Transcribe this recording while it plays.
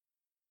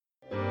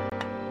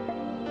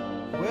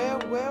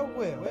What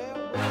the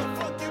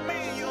fuck you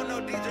mean you don't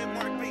know DJ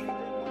Mark B?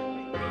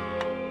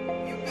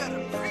 You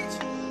better preach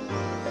it.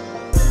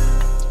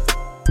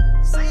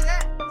 Say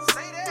that.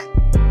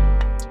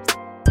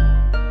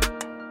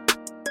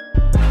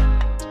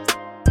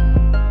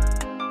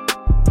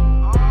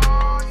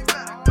 Oh, you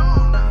better go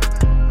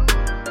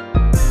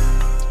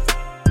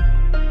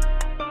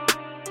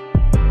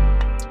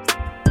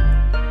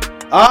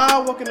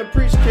now. Welcome to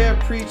Preach Care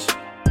Preach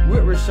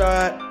with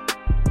Rashad.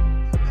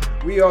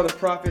 We are the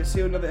prophets.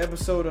 Here another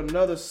episode,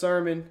 another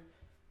sermon.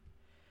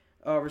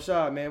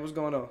 Rashad, man, what's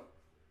going on?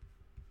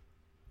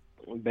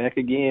 We're back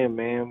again,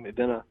 man. It's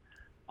been an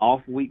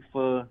off week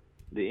for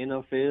the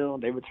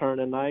NFL. They return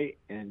tonight,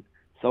 and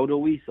so do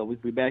we. So we'll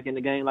be back in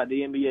the game like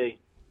the NBA.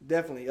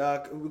 Definitely.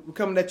 We're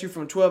coming at you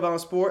from 12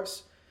 Ounce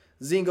Sports,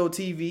 Zingo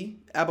TV,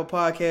 Apple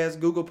Podcasts,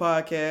 Google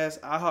Podcasts,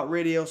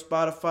 iHeartRadio,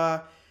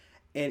 Spotify,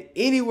 and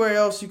anywhere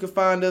else you can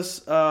find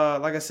us.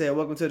 Like I said,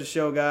 welcome to the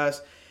show,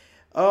 guys.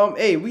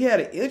 Hey, we had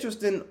an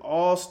interesting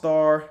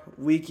All-Star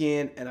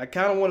weekend, and I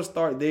kind of want to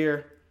start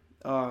there.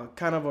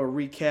 Kind of a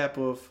recap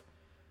of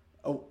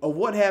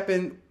what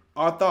happened,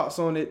 our thoughts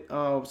on it. So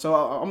I'm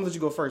going to let you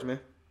go first,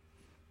 man.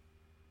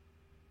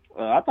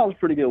 I thought it was a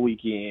pretty good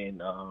weekend.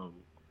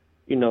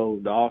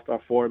 The All-Star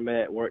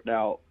format worked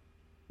out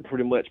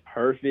pretty much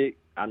perfect.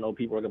 I know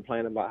people are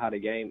complaining about how the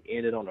game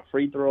ended on a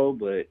free throw,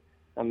 but,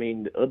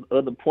 the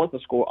other points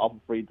are scored off a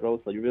free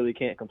throw, so you really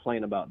can't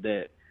complain about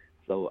that.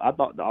 So I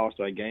thought the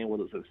All-Star game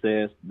was a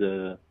success.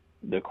 The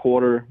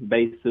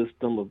quarter-based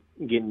system of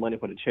getting money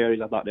for the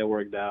charities, I thought that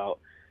worked out.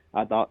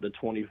 I thought the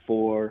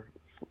 24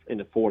 in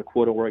the fourth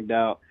quarter worked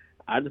out.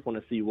 I just want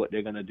to see what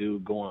they're going to do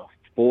going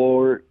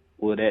forward.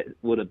 Would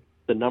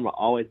the number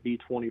always be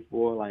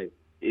 24? Like,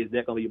 is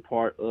that going to be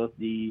part of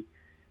the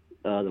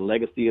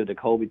legacy of the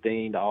Kobe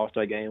thing? The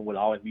All-Star game would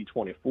always be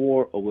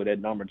 24, or would that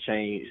number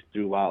change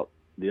throughout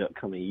the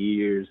upcoming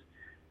years?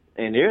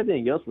 And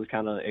everything else was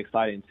kind of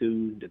exciting,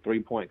 too. The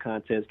three-point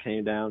contest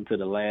came down to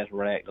the last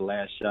rack, the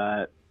last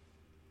shot.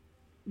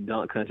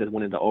 Dunk contest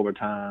went into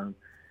overtime.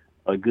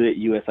 A good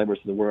USA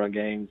versus the world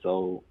game.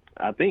 So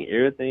I think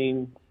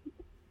everything,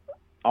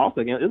 also,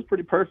 again, it was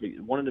pretty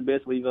perfect. One of the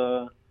best we've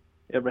ever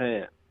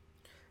had.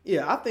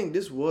 Yeah, I think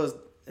this was,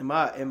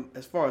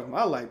 as far as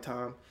my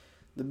lifetime,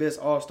 the best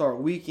All-Star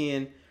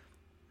weekend.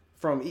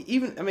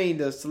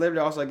 The Celebrity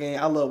All-Star game,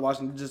 I love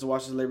watching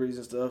celebrities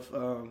and stuff.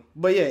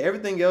 But yeah,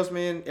 everything else,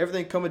 man,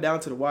 everything coming down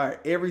to the wire.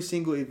 Every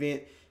single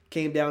event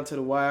came down to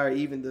the wire.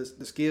 Even the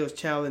skills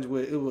challenge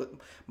with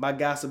my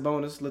guy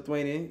Sabonis,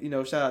 Lithuanian,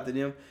 shout out to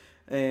them.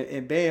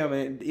 And bam,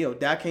 and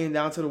that came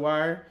down to the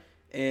wire.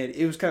 And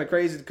it was kind of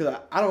crazy because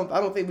I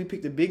don't think we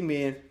picked the big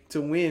men to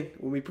win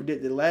when we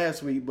predicted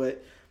last week,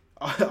 but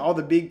all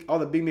the big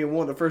men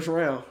won the first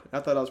round. I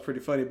thought that was pretty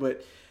funny,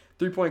 but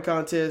three-point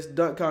contest,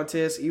 dunk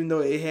contest, even though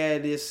it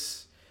had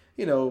this,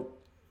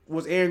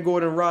 was Aaron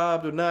Gordon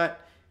robbed or not,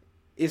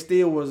 it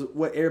still was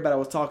what everybody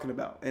was talking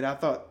about. And I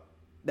thought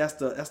that's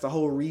the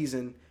whole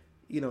reason,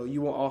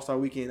 you want All-Star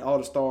Weekend, all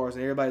the stars,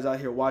 and everybody's out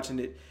here watching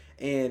it.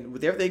 And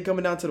with everything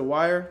coming down to the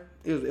wire,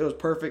 it was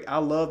perfect. I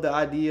love the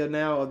idea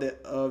now of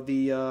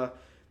the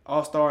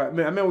All-Star. I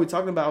remember we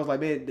talking about, I was like,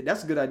 man,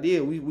 that's a good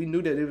idea. We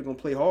knew that they were going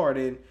to play hard,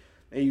 and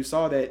you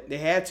saw that they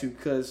had to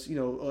because, Team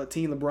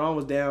LeBron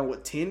was down,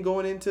 10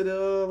 going into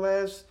the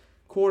last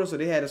quarter, so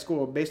they had to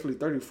score basically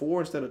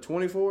 34 instead of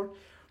 24.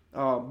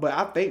 But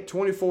I think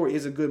 24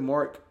 is a good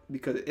mark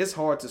because it's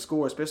hard to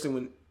score, especially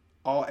when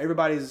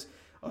everybody's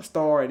a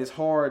star, and it's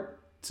hard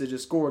to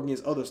just score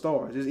against other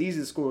stars. It's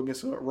easy to score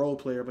against a role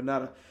player, but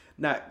not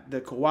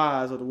the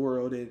Kawhis of the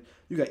world. And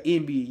you got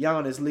Embiid,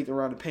 Giannis leaking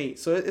around the paint,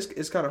 so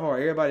it's kind of hard.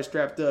 Everybody's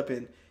strapped up,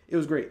 and it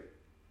was great.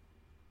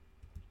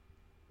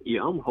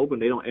 Yeah, I'm hoping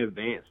they don't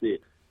advance it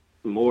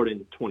more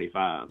than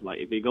 25. Like,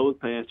 if it goes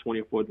past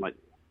 24, like,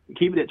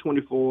 keep it at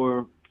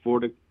 24 for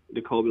the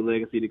Kobe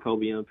legacy, the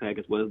Kobe impact,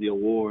 as well as the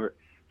award.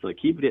 So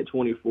keep it at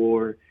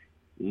 24.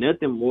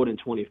 Nothing more than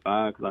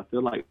 25, because I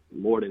feel like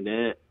more than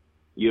that,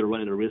 you're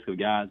running the risk of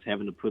guys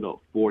having to put up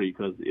 40,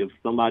 because if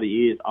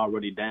somebody is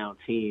already down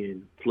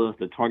 10 plus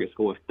the target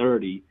score is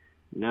 30,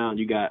 now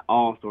you got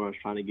all-stars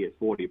trying to get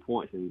 40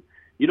 points, and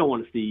you don't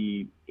want to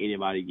see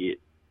anybody get,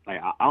 like,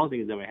 I don't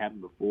think it's ever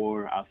happened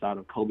before outside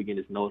of Kobe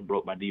getting his nose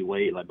broke by D.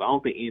 Wade. Like, but I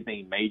don't think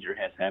anything major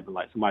has happened,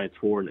 like somebody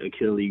tore an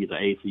Achilles or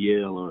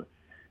ACL or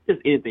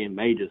just anything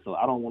major. So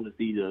I don't want to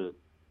see the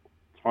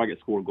target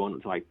score going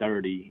up to like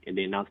 30, and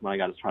then now somebody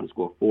got to try to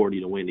score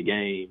 40 to win the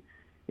game.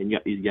 And you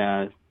got these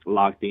guys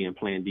locked in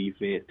playing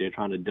defense. They're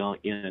trying to dunk,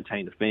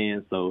 entertain the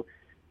fans. So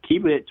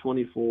keep it at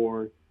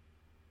 24.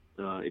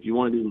 If you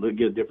want to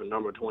get a different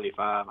number,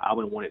 25, I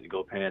wouldn't want it to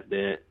go past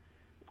that.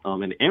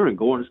 And the Aaron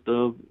Gordon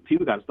stuff,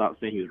 people got to stop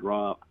saying he was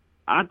robbed.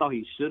 I thought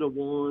he should have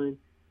won,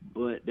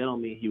 but that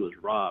don't mean he was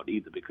robbed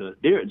either, because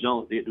Derrick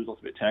Jones did do some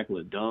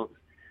spectacular dunks.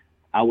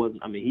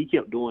 He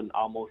kept doing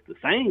almost the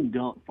same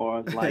dunk as far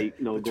as, like,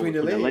 between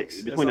the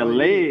legs.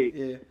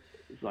 Yeah.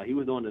 It's like he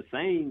was doing the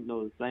same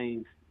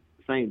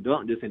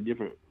dunk, just in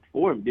different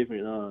form.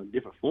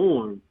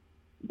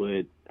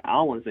 But I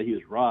don't want to say he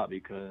was robbed,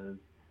 because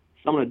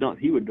some of the dunks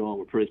he was doing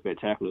were pretty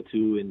spectacular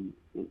too. And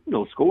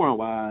scoring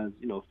wise,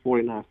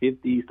 49,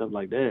 50, stuff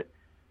like that,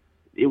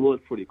 it was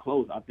pretty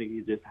close. I think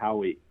it's just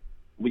how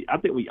I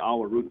think we all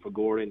were rooting for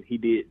Gordon. He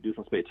did do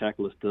some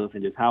spectacular stuff,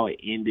 and just how it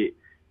ended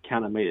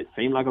kind of made it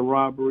seem like a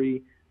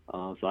robbery.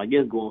 So I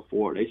guess going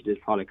forward, they should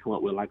just probably come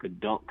up with like a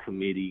dunk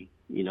committee,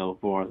 as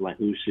far as like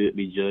who should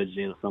be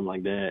judging or something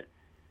like that,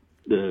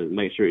 to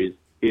make sure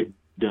it's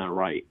done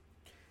right.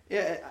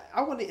 Yeah,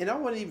 I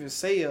wouldn't even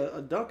say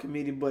a dunk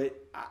committee, but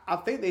I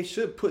think they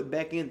should put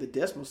back in the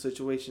decimal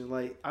situation.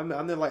 Like I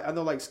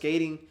know like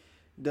skating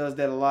does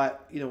that a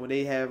lot. When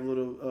they have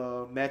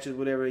little matches,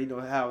 whatever.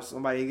 How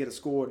somebody get a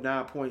score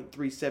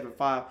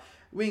 9.375.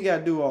 We ain't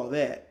gotta do all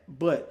that,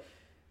 but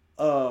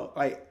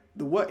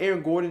what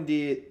Aaron Gordon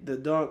did, the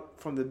dunk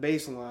from the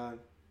baseline,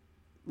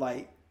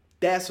 like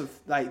that's a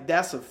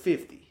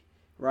 50,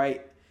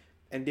 right?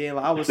 And then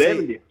I would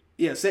 70. say.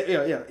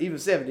 Yeah, even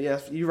 70.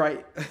 Yes, you're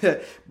right.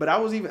 But I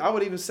would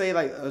even say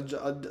like a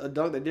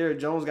dunk that Derrick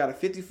Jones got a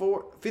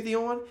 50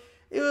 on.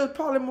 It was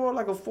probably more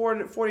like a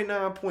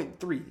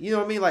 49.3. You know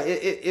what I mean? Like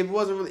it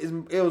wasn't really.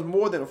 It was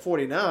more than a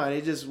 49.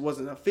 It just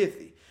wasn't a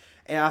 50.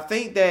 And I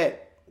think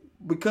that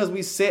because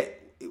we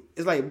set,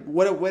 it's like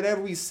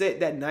whatever we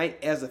set that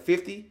night as a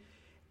 50,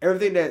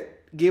 everything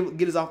that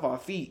get us off our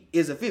feet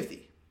is a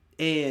 50.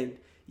 And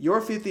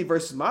your 50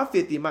 versus my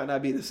 50 might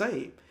not be the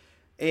same.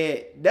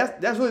 And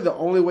that's really the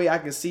only way I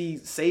can see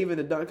saving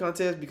the dunk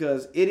contest,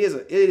 because it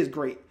is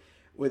great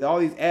with all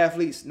these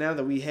athletes now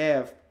that we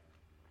have.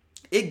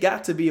 It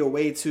got to be a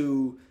way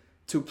to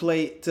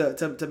play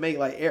to make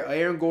like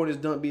Aaron Gordon's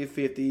dunk be a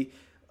 50.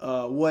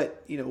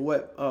 What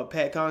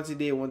Pat Connaughton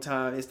did one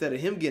time, instead of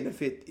him getting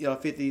a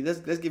 50,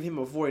 let's give him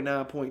a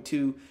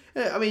 49.2.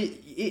 I mean,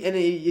 and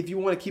if you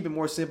want to keep it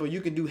more simple, you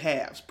can do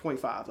halves,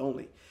 0.5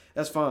 only.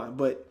 That's fine,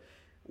 but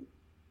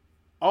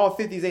all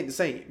 50s ain't the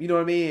same. You know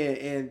what I mean?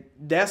 And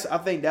I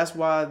think that's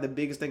why the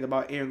biggest thing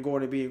about Aaron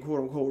Gordon being quote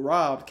unquote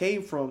robbed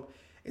came from,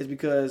 is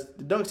because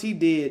the dunks he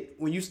did,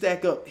 when you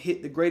stack up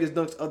hit the greatest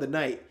dunks of the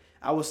night,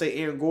 I would say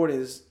Aaron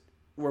Gordon's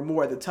were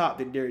more at the top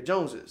than Derrick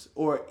Jones's,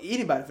 or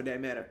anybody for that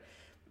matter.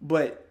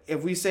 But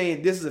if we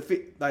saying this is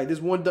this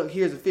one dunk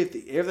here is a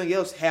 50, everything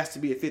else has to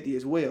be a 50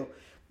 as well.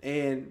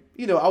 And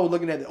I was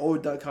looking at the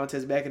old dunk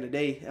contest back in the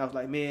day, and I was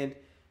like, man,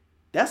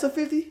 that's a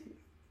 50.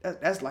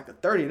 That's like a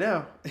 30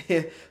 now.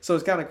 So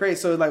it's kind of crazy.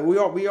 So like we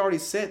already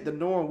set the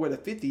norm where the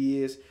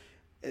 50 is.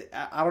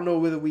 I don't know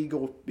whether we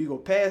go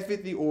past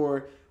 50,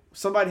 or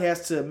somebody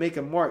has to make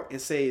a mark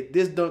and say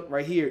this dunk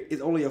right here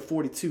is only a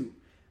 42.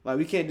 Like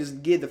we can't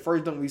just get the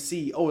first dunk we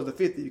see, it's a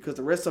 50, because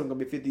the rest of them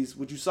gonna be 50s.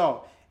 What you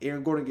saw,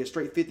 Aaron Gordon get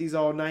straight 50s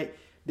all night.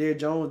 Derrick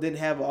Jones didn't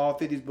have all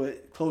 50s,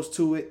 but close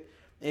to it.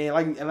 And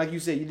like you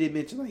said, you did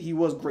mention like he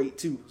was great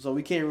too. So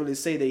we can't really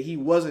say that he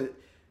wasn't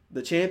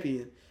the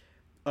champion.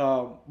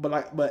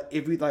 But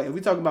if we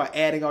talk about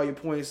adding all your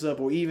points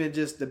up, or even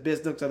just the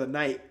best dunks of the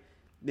night,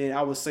 then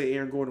I would say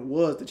Aaron Gordon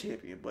was the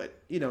champion. But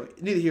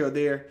neither here or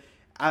there.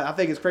 I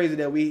think it's crazy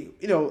that we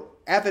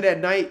after that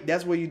night,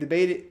 that's where you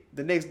debate it.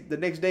 The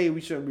next day,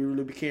 we shouldn't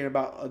really be caring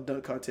about a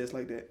dunk contest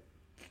like that.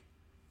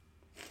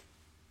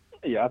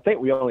 Yeah, I think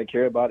we only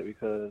care about it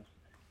because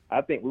I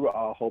think we were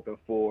all hoping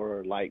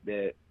for like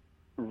that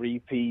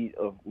repeat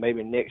of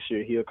maybe next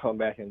year he'll come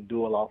back and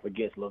duel off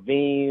against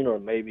Levine, or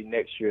maybe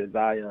next year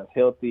Zion's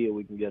healthy and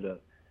we can get a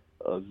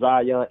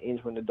Zion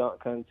entry in the dunk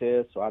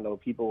contest. So I know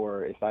people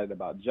were excited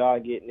about Ja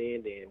getting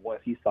in. Then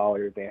once he saw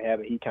everything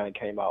happen, he kind of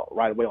came out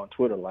right away on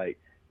Twitter like,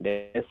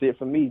 that's it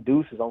for me,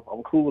 deuces,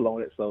 I'm cool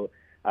on it. So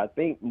I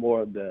think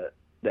more of the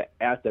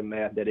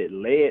aftermath that it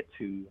led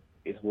to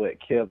is what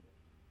kept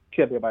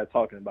everybody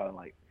talking about it,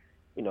 like,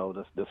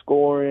 the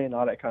scoring,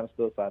 all that kind of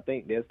stuff. So I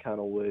think that's kind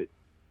of what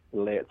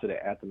led to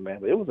the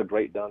aftermath. But it was a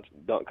great dunk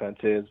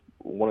contest,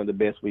 one of the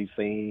best we've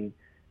seen.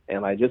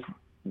 And like, just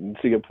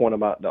to your point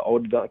about the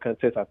older dunk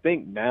contest, I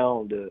think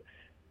now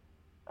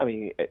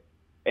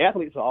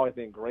athletes have always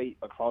been great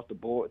across the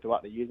board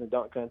throughout the years in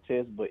dunk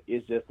contest, but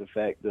it's just the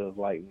fact of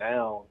like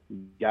now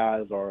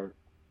guys are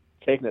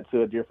taking it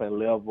to a different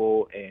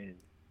level, and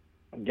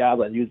guys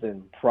are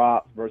using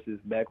props versus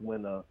back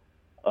when a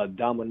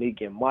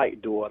Dominique and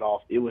Mike do it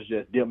off. It was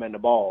just them and the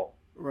ball.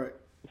 Right.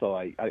 So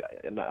I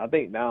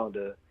think now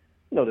the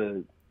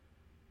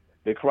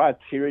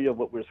criteria of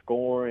what we're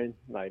scoring,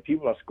 like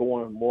people are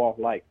scoring more of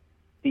like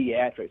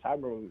theatrics. I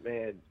remember,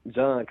 man,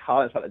 John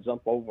Collins had to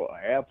jump over an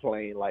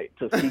airplane like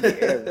to see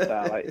the air and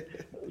stuff.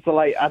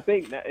 Like, I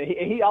think that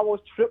he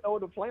almost tripped over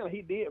the plane. Like,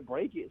 he did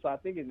break it. So I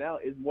think now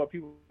it's more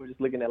people are just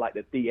looking at like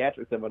the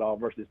theatrics of it all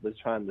versus just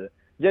trying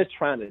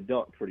to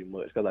dunk pretty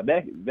much. Because like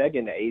back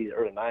in the 80s,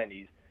 early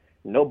 90s,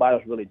 nobody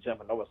was really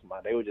jumping over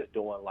somebody. They were just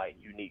doing like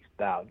unique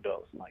style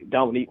dunks. Like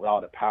Dominique with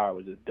all the power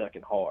was just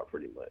dunking hard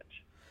pretty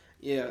much.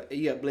 Yeah,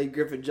 you got Blake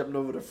Griffin jumping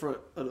over the front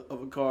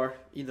of a car.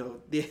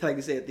 Like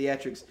you said,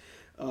 theatrics.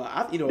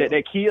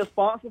 That Kia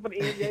sponsor for the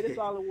NBA. That's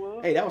all it was.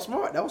 Hey, that was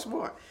smart.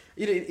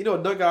 A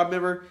dunk I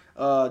remember.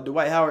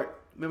 Dwight Howard.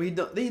 Remember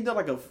he done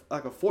like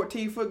a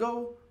 14-foot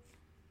goal.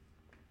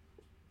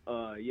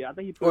 Yeah, I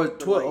think he put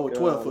 12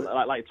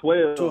 foot. Like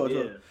 12. 12.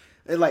 Yeah.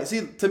 And like,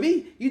 see, to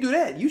me, you do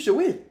that, you should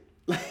win.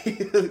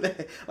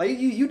 Like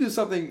you do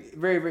something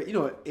very, very,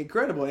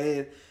 incredible.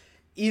 And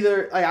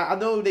either like, I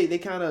know they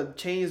kind of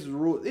changed the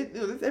rule. They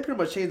pretty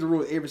much change the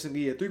rule every single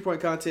year.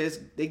 3-point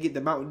contest, they get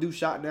the Mountain Dew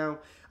shot now.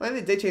 I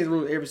think they change the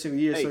rule every single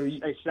year.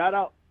 Hey, shout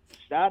out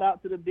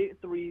to the Big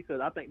Three, because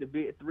I think the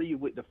Big Three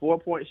with the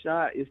 4-point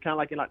shot is kind of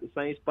like in like the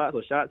same spot.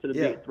 So shout out to the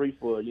Big Three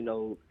for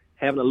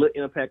having a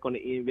little impact on the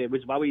NBA,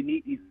 which is why we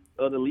need these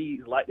other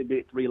leagues like the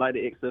Big Three, like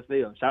the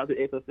XFL. Shout out to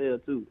the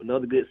XFL too.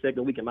 Another good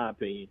second week in my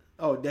opinion.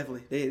 Oh,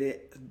 definitely.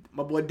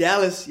 My boy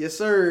Dallas, yes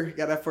sir,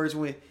 got that first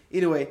win.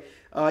 Anyway,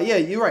 yeah,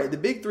 you're right. The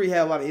Big Three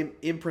had a lot of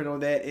imprint on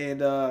that,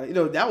 and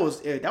that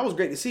was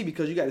great to see,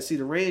 because you got to see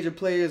the range of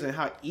players and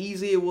how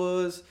easy it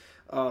was.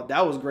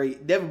 That was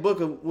great. Devin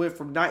Booker went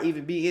from not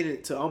even being in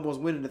it to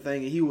almost winning the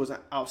thing, and he was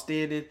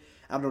outstanding.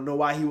 I don't know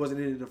why he wasn't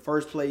in it in the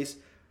first place.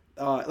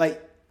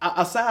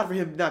 Aside from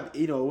him not,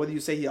 whether you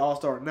say he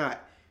all-star or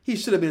not, he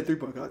should have been in a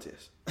 3-point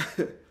contest.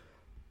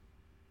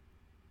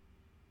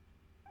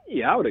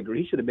 Yeah, I would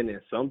agree. He should have been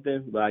in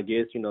something, but I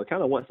guess,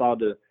 kind of once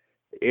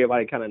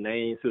everybody kind of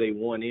names who they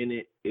won in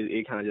it,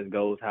 it kind of just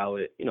goes how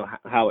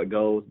it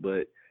goes.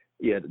 But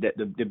yeah,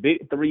 the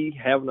Big Three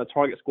having a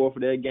target score for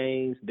their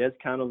games, that's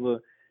kind of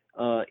a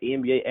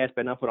NBA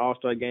aspect now for the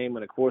All-Star game,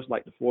 and of course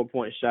like the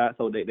 4-point shot.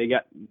 So they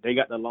got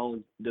the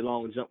long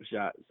jump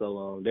shot.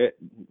 So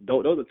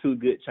those are two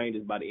good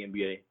changes by the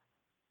NBA.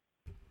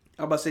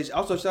 I'm about to say,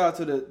 also shout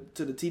out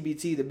to the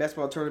TBT, the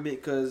basketball tournament,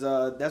 because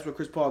that's where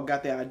Chris Paul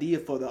got the idea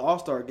for the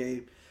All-Star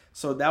game.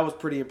 So that was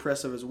pretty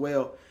impressive as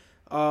well.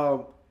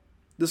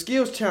 The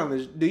skills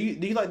challenge, do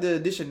you like the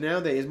addition now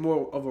that is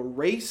more of a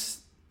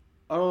race?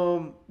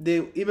 Even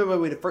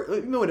when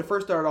it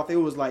first started off, it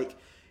was like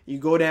you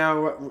go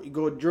down, you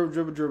go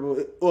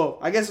dribble. Well,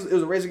 I guess it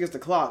was a race against the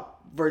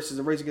clock versus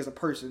a race against a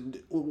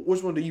person.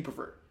 Which one do you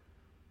prefer?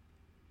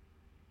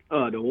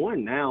 The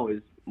one now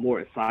is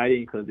more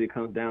exciting because it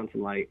comes down to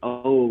like,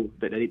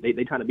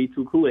 they trying to be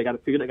too cool. They got to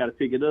pick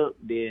it up.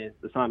 Then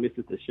the son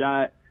misses the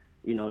shot.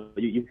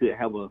 You could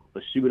have a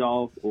shoot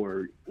off,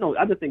 or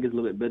I just think it's a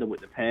little bit better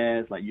with the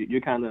pass. Like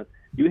you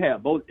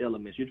have both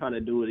elements. You're trying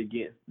to do it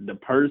against the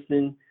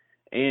person,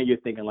 and you're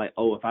thinking like,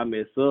 if I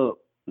mess up,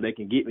 they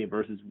can get me,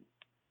 versus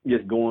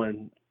just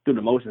going through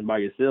the motions by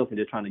yourself and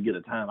just trying to get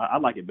a time. I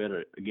like it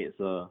better against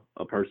a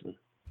person.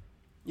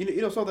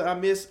 Something I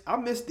miss. I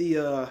miss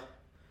the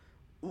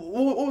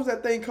what was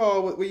that thing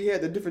called where you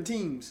had the different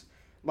teams?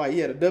 Like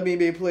you had a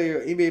WNBA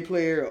player, NBA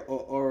player,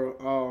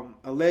 or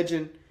a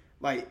legend.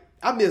 Like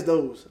I miss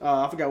those.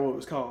 I forgot what it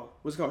was called.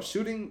 What's it called?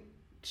 Shooting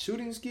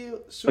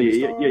skill. Stars,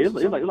 It's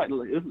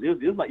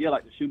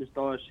like the Shooting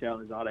Stars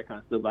challenge, all that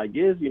kind of stuff. I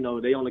guess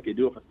they only could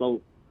do it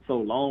for so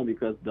long,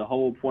 because the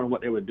whole point of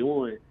what they were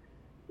doing,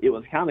 it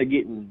was kind of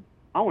getting,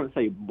 I don't want to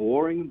say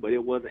boring, but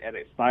it wasn't as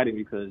exciting,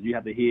 because you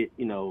have to hit,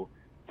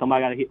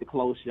 somebody got to hit the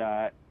close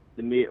shot,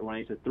 the mid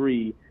range, the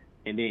three,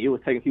 and then it was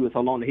taking people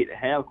so long to hit the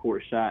half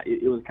court shot.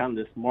 It was kind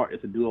of the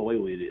smartest to do away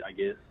with it, I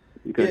guess,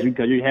 because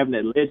you're having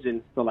that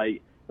legend. So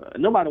like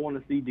nobody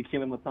want to see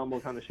Dikembe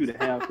Mutombo kind of shoot a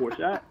half court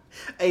shot.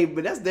 Hey,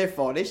 but that's their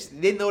fault.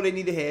 They know they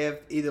need to have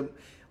either,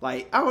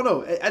 like, I don't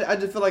know. I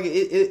just feel like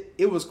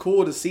it was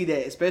cool to see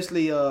that,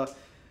 especially where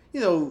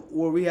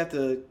we have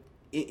to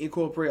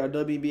incorporate our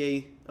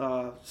WNBA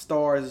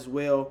stars as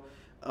well.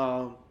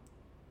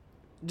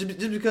 Just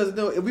because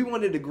if we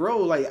wanted to grow,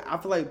 like I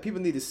feel like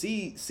people need to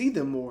see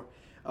them more.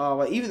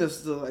 Like even the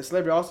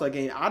Celebrity All-Star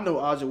game, I know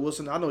Aja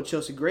Wilson, I know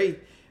Chelsea Gray,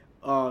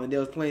 and they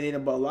was playing in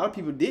it, but a lot of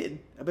people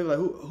didn't. I people like,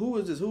 who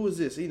is this? Who is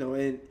this?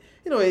 And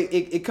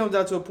it comes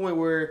down to a point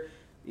where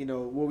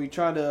when we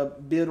try to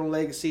build on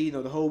legacy.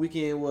 The whole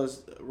weekend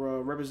was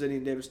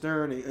representing David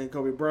Stern and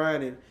Kobe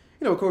Bryant,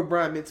 and Kobe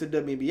Bryant meant to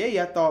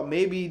WNBA. I thought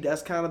maybe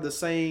that's kind of the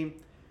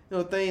same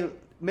thing.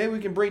 Maybe we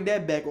can bring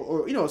that back,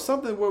 or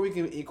something where we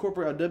can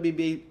incorporate our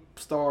WNBA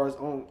stars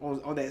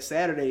on that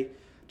Saturday,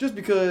 just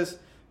because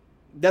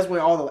that's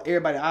when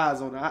everybody's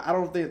eyes on it. I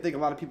don't think a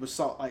lot of people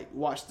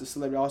watched the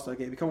Celebrity All-Star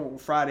game. It come on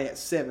Friday at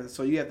 7,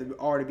 so you have to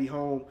already be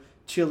home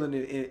chilling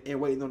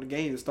and waiting on the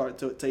game to start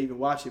to even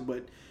watch it.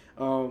 But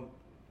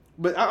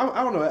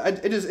I don't know.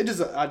 It's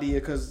just an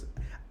idea, because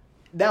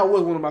that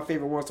was one of my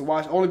favorite ones to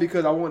watch, only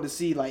because I wanted to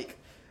see, like,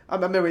 I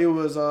remember it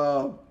was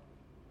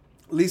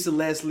Lisa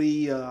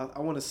Leslie. I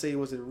want to say,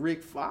 was it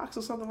Rick Fox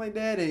or something like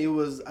that? And it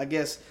was, I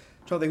guess,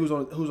 I'm trying to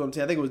think who's on the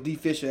team. I think it was D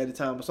Fisher at the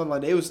time, or something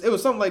like that. It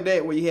was something like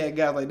that where you had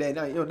guys like that.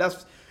 Now,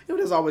 that's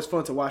always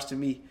fun to watch to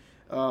me.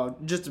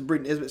 Just to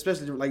bring,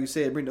 especially like you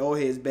said, bring the old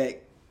heads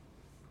back.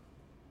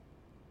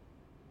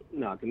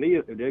 No, to me,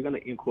 if they're gonna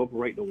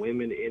incorporate the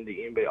women in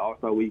the NBA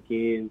All-Star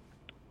Weekend,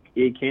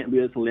 it can't be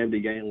a celebrity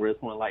game where it's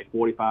only like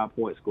 45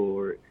 points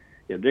scored.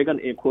 If they're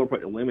gonna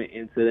incorporate the women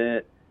into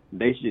that,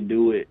 they should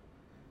do it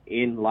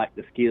in like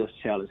the skills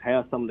challenge.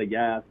 Have some of the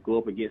guys go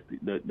up against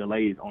the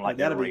ladies on like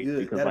that race,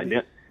 because that'd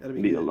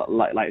be good.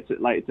 Like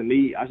to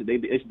me,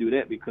 they should do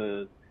that,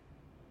 because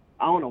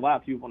I don't know why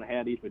people want to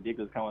have these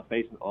ridiculous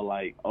conversations, or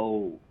like,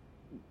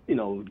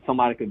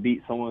 somebody could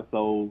beat so and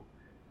so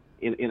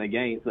in a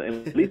game. So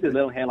at least they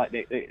don't have like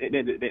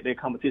that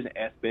competition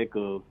aspect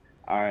of,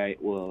 all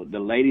right, well, the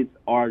ladies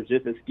are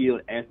just as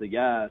skilled as the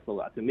guys.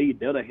 So to me,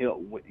 that'll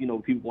help.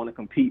 People want to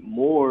compete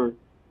more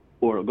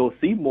or go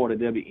see more of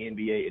the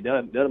WNBA.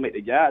 That'll make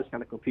the guys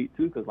kind of compete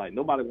too, because like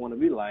nobody want to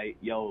be like,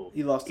 yo,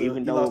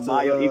 even though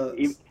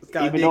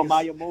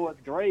Maya Moore is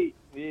great,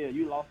 yeah,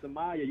 you lost to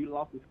Maya, you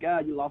lost to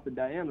Sky, you lost to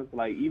Diana. So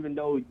like even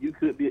though you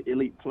could be an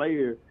elite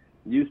player,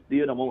 you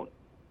still don't want.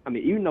 I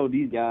mean, even though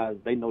these guys,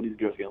 they know these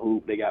girls can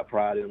hoop, they got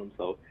pride in them.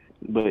 So,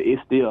 but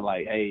it's still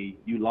like, hey,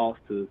 you lost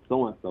to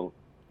so and so.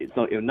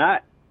 So if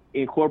not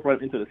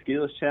incorporate into the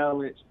skills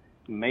challenge,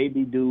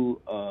 maybe do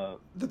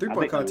the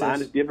 3-point contest. The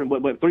line is different,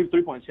 but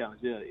 3-point challenge,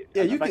 yeah.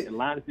 I think the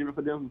line is different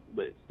for them,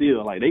 but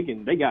still, like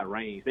they got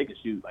range, they can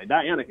shoot. Like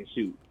Diana can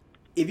shoot.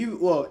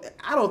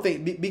 I don't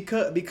think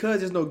because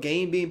there's no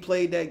game being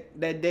played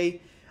that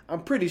day.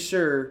 I'm pretty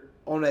sure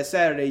on that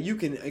Saturday you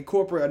can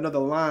incorporate another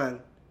line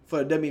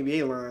for the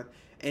WNBA line,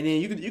 and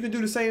then you can do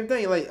the same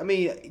thing. Like I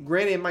mean,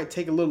 granted it might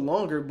take a little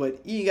longer,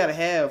 but you got to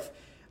have.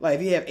 Like,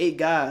 if you have 8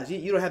 guys,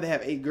 you don't have to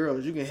have 8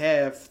 girls. You can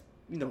have,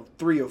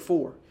 3 or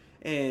 4.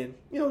 And,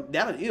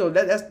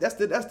 that's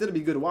still be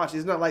good to watch.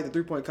 It's not like the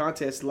 3-point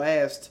contest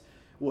lasts,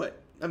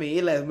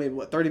 it lasts maybe,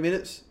 30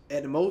 minutes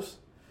at the most?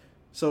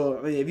 So,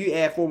 I mean, if you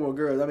add 4 more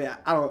girls, I mean,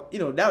 I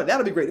don't,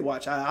 that'll be great to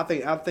watch. I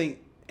think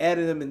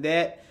adding them in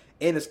that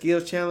and the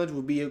skills challenge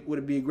would be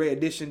a great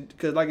addition.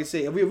 Because, like I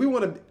said, if we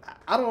want to,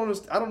 I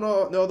don't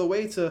know no other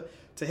way to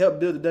help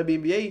build the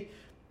WNBA.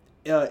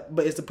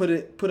 But it's to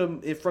put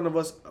them in front of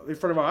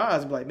our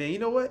eyes, and be like, man, you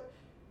know what?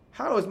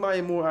 How is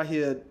Maya Moore out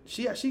here?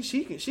 She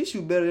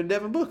shoot better than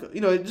Devin Booker.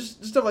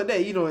 Just stuff like that.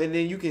 And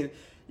then you can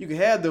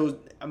have those.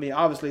 I mean,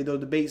 obviously those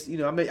debates. I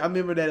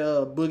remember that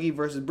Boogie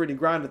versus Brittany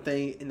Griner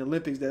thing in the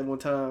Olympics that one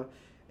time,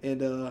 and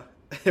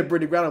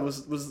Brittany Griner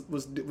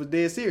was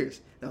dead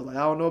serious. And I was like,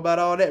 I don't know about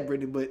all that,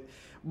 Brittany,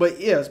 but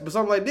yes, but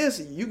something like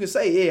this, you can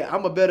say, yeah,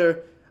 I'm a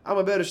better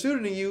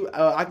shooter than you.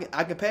 I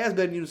can pass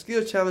better than you in the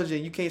skills challenge,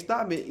 and you can't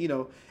stop me.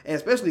 And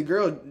especially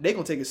girls, they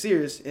gonna take it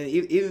serious, and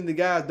even the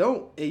guys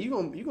don't, and you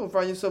gonna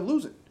find yourself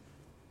losing.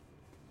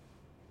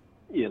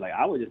 Yeah, like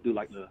I would just do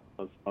like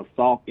a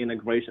soft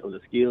integration of the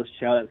skills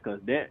challenge,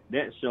 because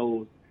that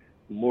shows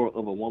more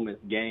of a woman's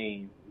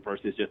game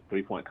versus just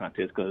 3-point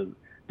contest. Because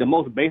the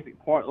most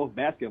basic part of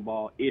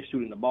basketball is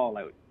shooting the ball.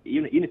 Like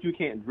even if you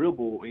can't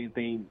dribble or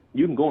anything,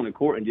 you can go on the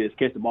court and just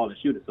catch the ball and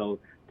shoot it. So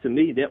to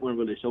me, that wouldn't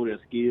really show their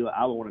skill.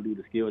 I would want to do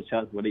the skill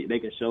challenge where they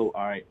can show,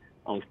 all right,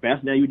 I'm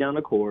faster than you down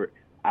the court.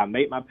 I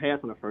made my pass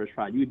on the first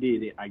try. You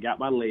did it. I got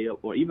my layup.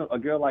 Or even a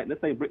girl like,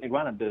 let's say Brittany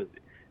Griner does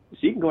it.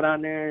 She can go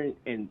down there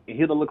and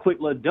hit a quick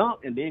little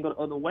dunk and then go the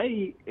other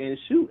way and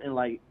shoot. And,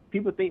 like,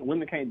 people think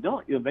women can't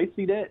dunk. If they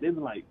see that, they're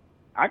like,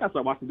 I got to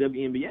start watching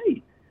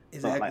WNBA. Exactly.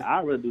 So, like,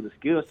 I'd rather do the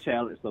skills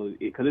challenge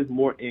because it's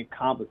more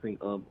encompassing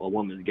of a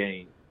woman's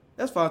game.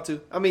 That's fine,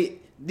 too. I mean,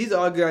 these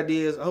are all good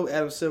ideas. I hope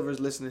Adam Silver is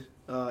listening.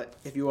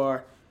 If you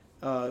are,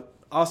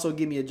 also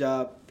give me a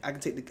job. I can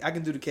do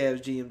the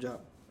Cavs GM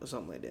job or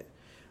something like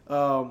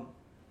that.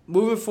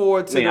 Moving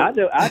forward to I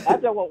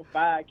just want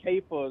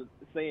 $5K for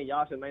saying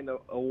y'all should name the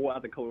award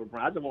after Kobe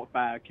Bryant. I just want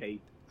 $5K.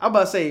 I'm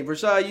about to say,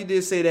 Rashad, you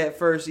did say that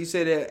first. You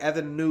said that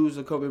after the news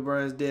of Kobe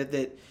Bryant's death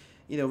that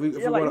if we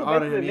want to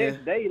honor him. The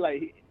next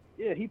day,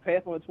 he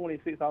passed on the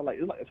 26th. I was like,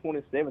 it was like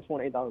 27,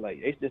 28. I was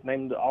like, they just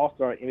named the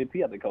All-Star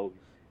MVP after Kobe.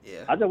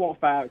 Yeah. I just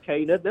want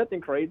 $5K. That's nothing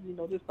crazy,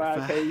 just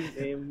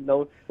 $5K. And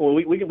well,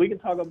 we can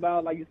talk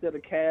about, like you said, the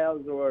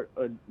Cavs or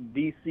a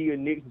DC or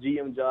Knicks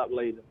GM job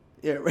later.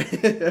 Yeah,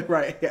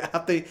 right. Yeah, I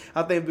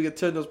think we can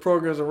turn those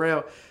programs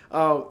around.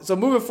 So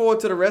moving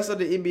forward to the rest of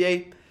the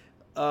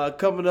NBA,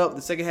 coming up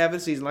the second half of the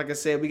season, like I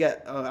said, we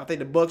got I think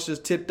the Bucks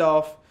just tipped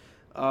off,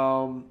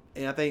 and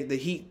I think the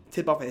Heat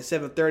tip off at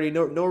 7:30.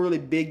 No really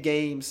big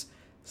games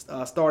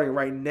starting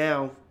right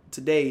now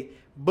today,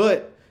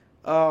 but.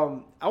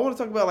 I want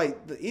to talk about like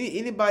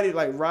anybody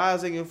like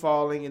rising and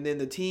falling, and then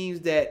the teams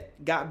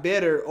that got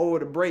better over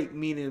the break,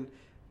 meaning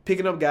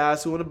picking up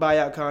guys who want to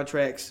buyout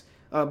contracts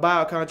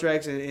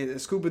and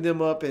scooping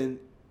them up and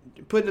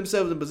putting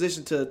themselves in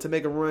position to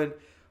make a run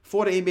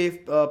for the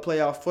NBA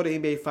playoff, for the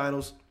NBA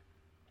finals.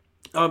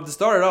 To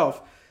start it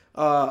off,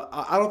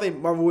 I don't think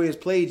Marvin Williams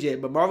played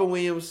yet, but Marvin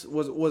Williams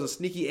was a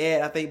sneaky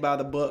ad, I think, by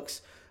the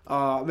Bucks.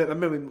 I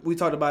remember we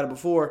talked about it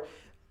before.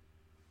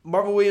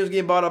 Marvin Williams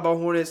getting bought up by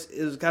Hornets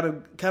is kind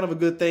of a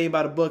good thing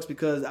by the Bucks,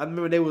 because I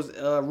remember there was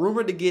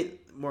rumored to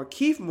get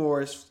Markieff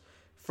Morris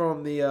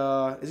from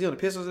the is he on the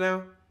Pistons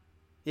now?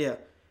 Yeah.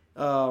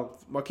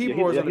 Markieff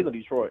Morris he's in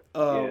Detroit.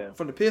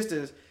 From the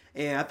Pistons,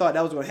 and I thought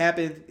that was going to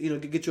happen. To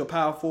get you a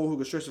power forward who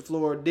could stretch the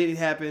floor. Didn't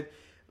happen.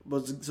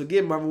 So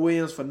get Marvin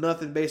Williams for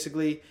nothing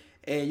basically,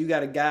 and you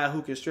got a guy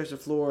who can stretch the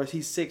floor.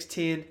 He's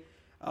 6'10".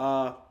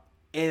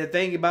 And the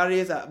thing about it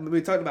is,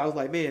 we talked about, I was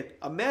like, man,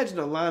 imagine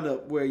a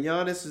lineup where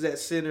Giannis is at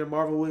center,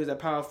 Marvin Williams at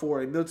power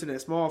forward, and Milton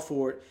at small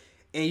forward,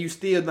 and you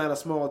still not a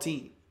small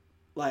team,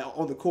 like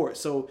on the court.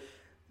 So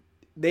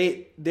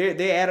they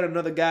added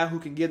another guy who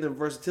can give them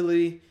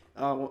versatility.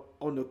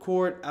 on the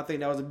court. I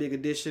think that was a big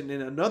addition.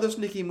 And another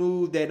sneaky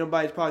move that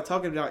nobody's probably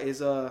talking about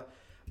is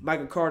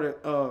Michael Carter.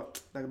 Not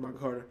Michael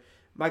Carter.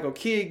 Michael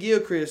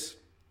Kidd-Gilchrist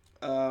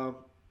from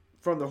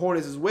the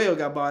Hornets as well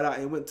got bought out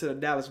and went to the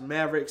Dallas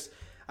Mavericks.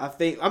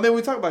 We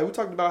talked about it. We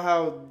talked about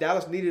how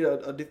Dallas needed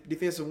a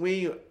defensive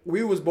wing.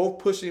 We was both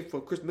pushing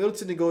for Chris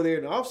Middleton to go there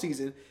in the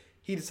offseason.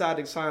 He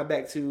decided to sign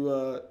back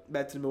to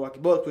the Milwaukee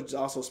Bucks, which is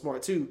also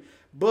smart too.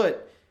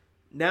 But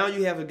now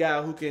you have a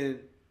guy who can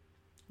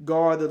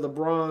guard the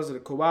LeBrons and the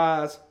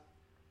Kawhis.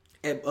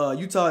 And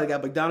Utah, they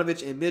got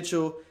Bogdanovich and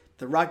Mitchell.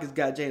 The Rockets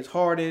got James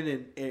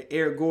Harden and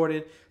Eric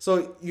Gordon.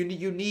 So you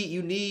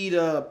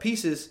need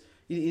pieces.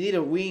 You need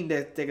a wing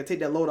that can take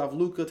that load off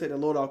Luka, take that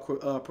load off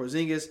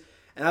Porzingis.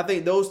 And I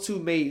think those two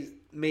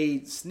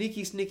made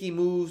sneaky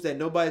moves that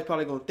nobody's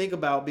probably gonna think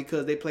about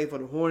because they play for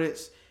the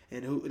Hornets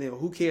and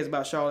who cares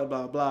about Charlotte,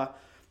 blah blah.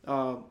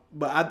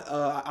 But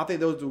I think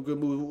those were good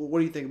moves. What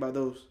do you think about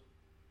those?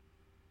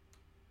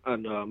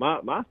 And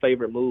my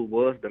favorite move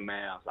was the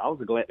Mavs. I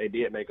was glad they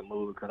did make a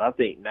move because I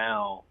think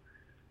now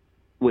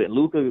with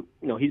Luka,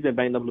 he's been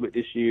banged up a little bit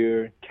this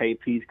year.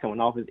 KP's coming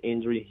off his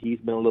injury. He's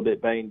been a little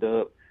bit banged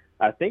up.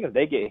 I think if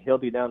they get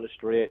healthy down the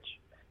stretch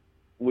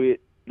with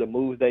the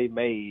moves they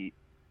made,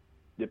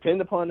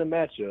 depending upon the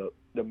matchup,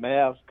 the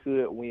Mavs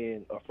could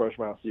win a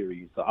first-round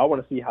series. So I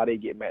want to see how they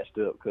get matched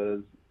up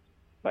because,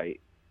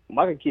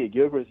 Michael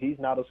Kidd-Gilchrist, he's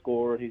not a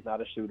scorer, he's not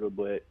a shooter,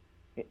 but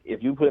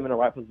if you put him in the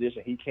right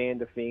position, he can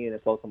defend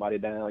and slow somebody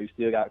down. You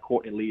still got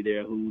Courtney Lee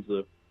there, who's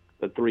a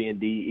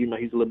 3-and-D. Even though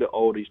he's a little bit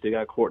older, you still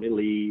got Courtney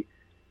Lee.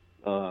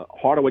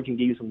 Hardaway can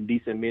give you some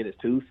decent minutes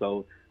too.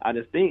 So I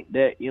just think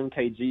that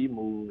MKG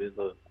move is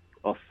a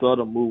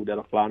subtle move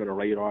that'll fly under the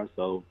radar.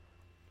 So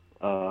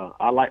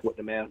I like what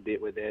the Mavs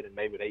did with that, and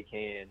maybe they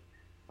can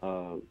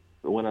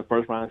win a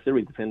first-round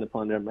series depending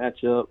upon their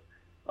matchup.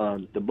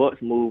 The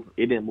Bucks move,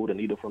 it didn't move the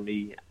needle for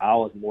me. I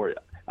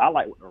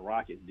like what the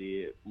Rockets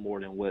did more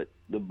than what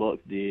the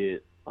Bucks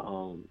did.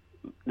 The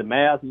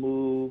Mavs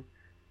move,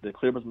 the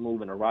Clippers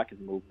move, and the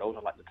Rockets move, those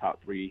are like the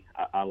top three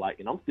I like.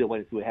 And I'm still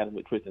waiting to see what happens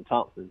with Tristan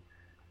Thompson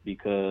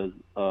because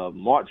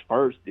March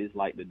 1st is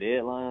like the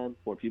deadline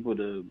for people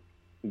to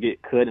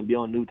get cut and be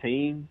on new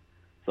teams.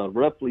 So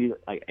roughly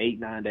like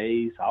 8-9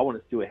 days. So I want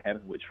to see what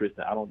happens with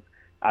Tristan.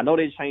 I know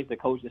they changed the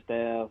coaching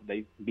staff.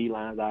 They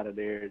Beeline's out of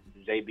there.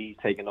 JB's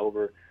taking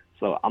over.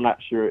 So I'm not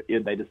sure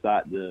if they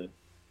decide to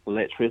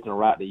let Tristan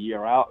ride the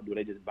year out. Do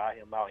they just buy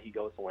him out and he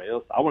goes somewhere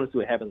else? I want to see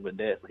what happens with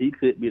that. So he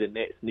could be the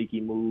next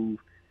sneaky move.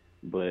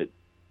 But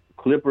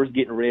Clippers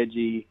getting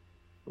Reggie,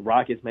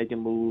 Rockets making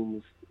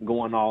moves,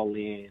 going all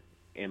in,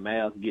 and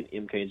Mavs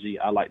getting MKG.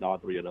 I liked all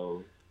three of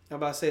those. I'm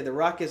about to say the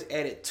Rockets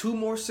added 2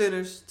 more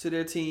centers to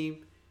their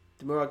team,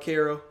 DeMar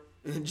Carroll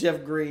and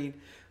Jeff Green.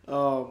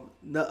 2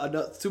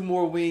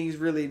 more wings,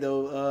 really,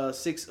 though.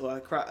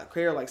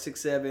 Carroll like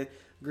 6'7",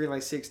 Green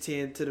like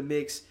 6'10" to the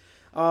mix.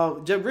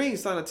 Jeff Green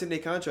signed a 10-day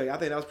contract. I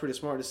think that was pretty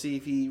smart to see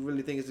if he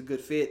really thinks it's a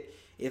good fit.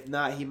 If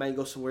not, he might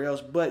go somewhere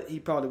else, but he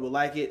probably will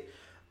like it.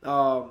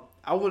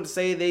 I wouldn't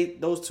say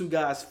those two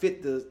guys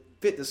fit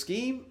the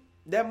scheme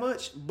that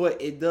much,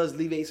 but it does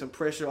alleviate some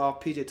pressure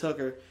off PJ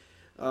Tucker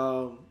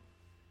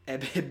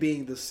at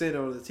being the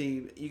center of the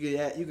team.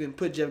 You can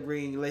put Jeff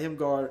Green, let him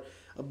guard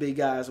a big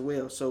guy as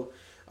well. So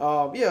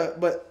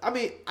but I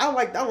mean, I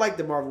like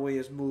the Marvin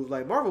Williams move.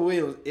 Like Marvin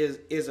Williams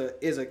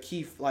is a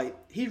key, like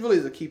he really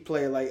is a key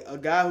player, like a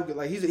guy who can,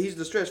 like he's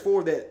the stretch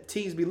forward that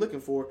teams be looking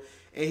for,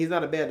 and he's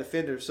not a bad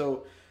defender.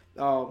 So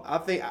I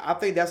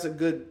think that's a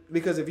good,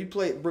 because if you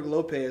play Brook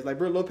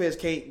Lopez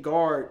can't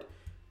guard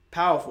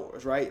power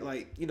forwards, right?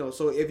 Like,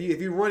 so if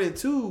you run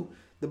into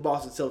the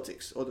Boston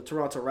Celtics or the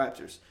Toronto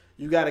Raptors,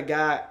 you got a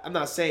guy. I'm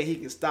not saying he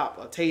can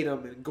stop a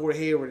Tatum and Gordon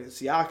Hayward and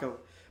Siakam,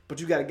 but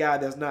you got a guy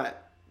that's not,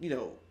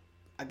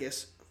 I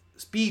guess,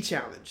 speed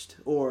challenged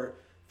or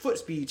foot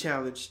speed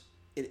challenged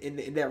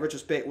in that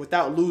retrospect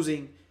without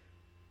losing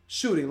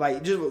shooting.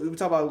 Like, just we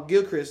talk about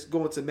Gilchrist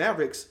going to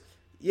Mavericks.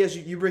 Yes,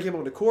 you bring him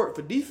on the court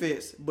for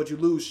defense, but you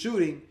lose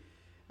shooting.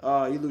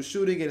 You lose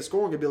shooting and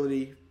scoring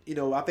ability.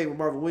 I think with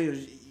Marvin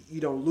Williams,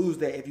 you don't lose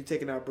that if you're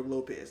taking out Brook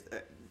Lopez.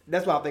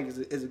 That's what I think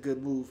is a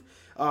good move.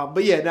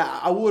 But yeah,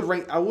 now I would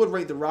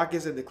rank the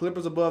Rockets and the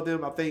Clippers above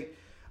them. I think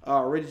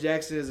Reggie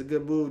Jackson is a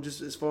good move just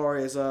as far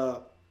as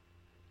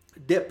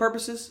depth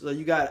purposes. So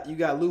you got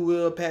Lou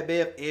Will, Pat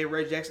Bev, and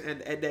Reggie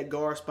Jackson at that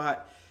guard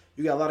spot.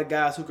 You got a lot of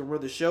guys who can run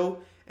the show,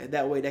 and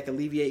that way that can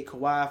alleviate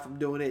Kawhi from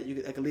doing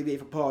it. That can alleviate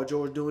from Paul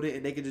George doing it,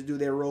 and they can just do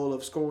their role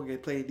of scoring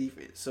and playing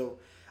defense. So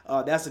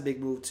that's a big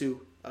move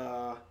too.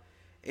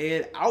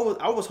 And I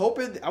was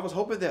hoping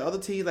that other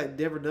teams like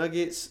Denver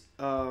Nuggets,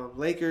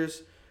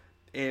 Lakers,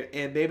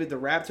 and maybe the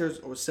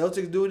Raptors or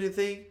Celtics do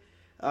anything,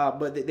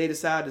 but they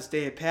decided to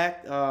stay in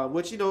pact,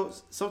 which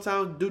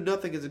sometimes do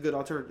nothing is a good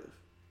alternative.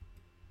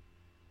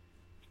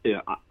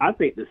 Yeah, I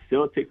think the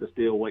Celtics are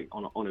still waiting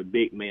on a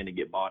big man to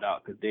get bought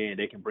out, because then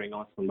they can bring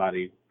on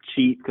somebody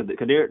cheap, because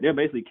they're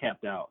basically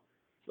capped out.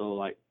 So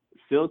like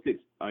Celtics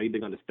are either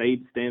going to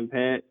stand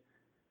pat,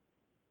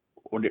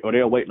 or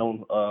they're waiting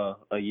on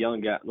a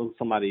young guy,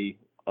 somebody,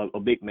 a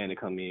big man to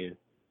come in.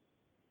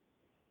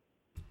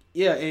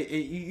 Yeah, and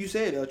you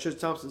said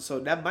Tristan Thompson, so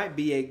that might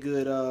be a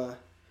good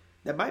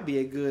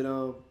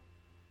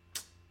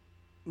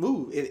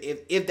move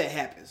if that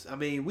happens. I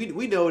mean,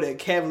 we know that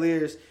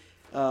Cavaliers,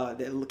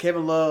 that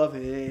Kevin Love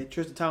and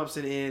Tristan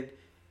Thompson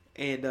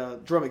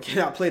and Drummond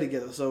cannot play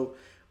together. So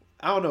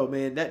I don't know,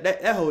 man.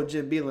 That whole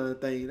Jim Beeline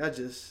thing, that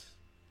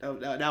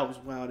was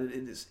wild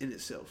in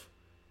itself.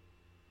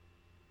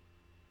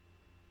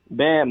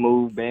 Bad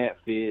move, bad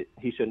fit.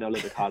 He should never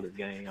let the college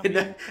game. I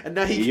mean, And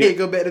now he can't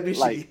go back to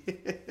Michigan.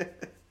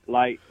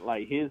 like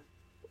his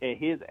at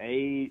his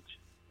age,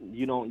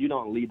 you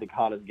don't leave the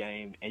college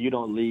game, and you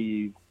don't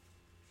leave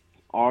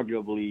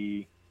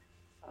arguably.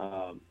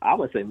 I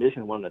would say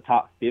Michigan one of the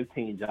top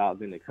 15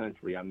 jobs in the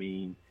country. I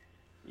mean,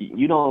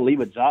 you don't leave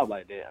a job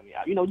like that. I mean,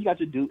 you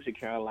got your Dukes, your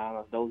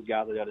Carolinas, those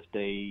guys are there to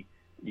stay.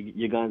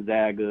 Your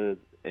Gonzagas,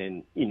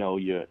 and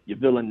your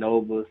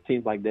Villanovas,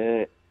 teams like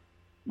that.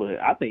 But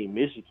I think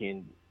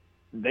Michigan,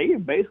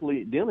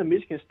 them and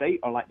Michigan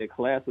State are like the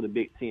class of the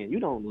Big Ten. You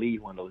don't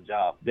leave one of those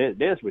jobs.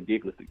 That's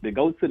ridiculous. To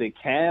go to the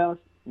Cavs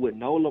with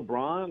no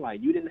LeBron,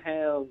 like you didn't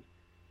have.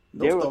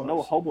 There was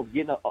no hope of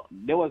getting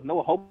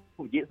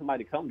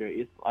somebody to come there.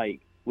 It's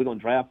like we're gonna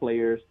draft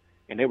players,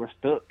 and they were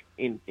stuck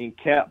in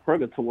cap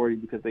purgatory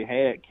because they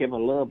had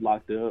Kevin Love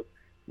locked up.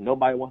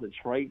 Nobody wants to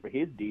trade for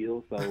his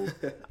deal, so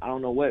I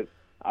don't know what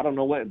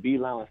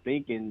Beeline was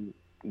thinking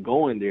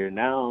going there.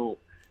 Now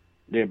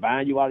they're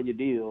buying you out of your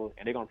deal,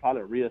 and they're gonna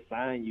probably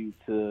reassign you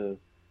to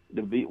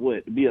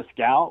be a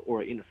scout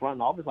or in the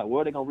front office. Like,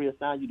 what are they gonna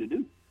reassign you to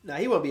do? Now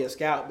he won't be a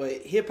scout,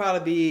 but he'll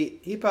probably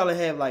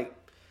have like,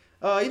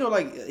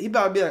 he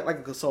probably be like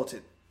a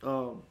consultant.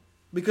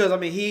 Because I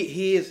mean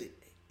he is,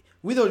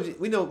 we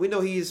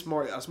know he's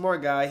a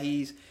smart guy.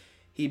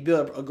 He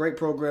built a great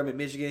program at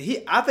Michigan.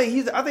 I think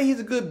he's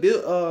a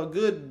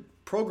good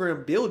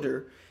program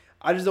builder.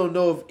 I just don't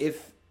know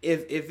if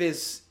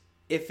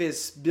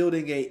it's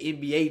building a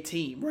NBA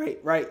team,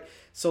 right?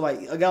 So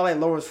like a guy like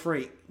Lawrence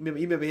Frank, you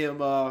remember him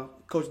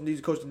coaching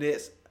the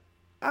Nets.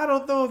 I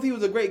don't know if he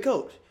was a great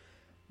coach,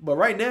 but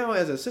right now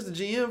as assistant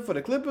GM for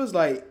the Clippers,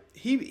 like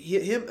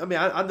him. I mean,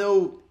 I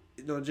know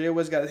Jerry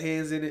West got his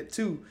hands in it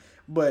too,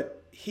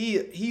 but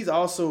he's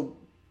also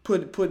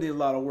putting in a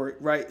lot of work,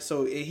 right?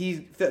 So and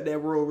he felt that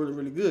role really,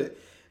 really good.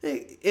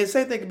 And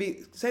same thing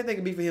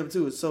can be for him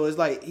too. So it's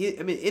like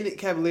in the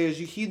Cavaliers,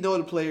 he knows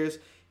the players.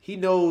 He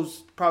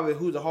knows probably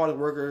who's the hardest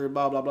worker,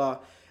 blah blah blah,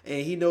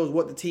 and he knows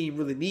what the team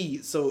really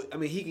needs. So I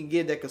mean, he can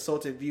get that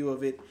consultant view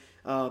of it,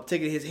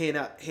 taking his hand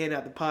out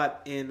the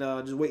pot and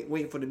just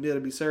waiting for the meal to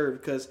be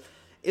served, because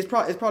it's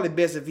probably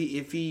best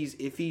if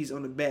he's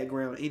on the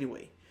background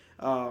anyway.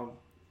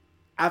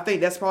 I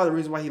think that's probably the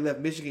reason why he left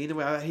Michigan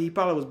anyway. He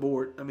probably was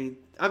bored. I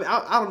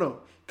don't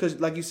know, because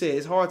like you said,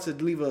 it's hard to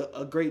leave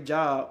a great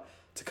job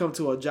to come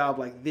to a job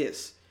like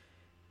this.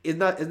 It's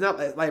not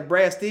like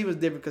Brad Stevens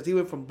different, because he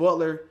went from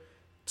Butler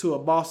to a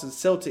Boston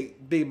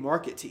Celtic big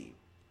market team,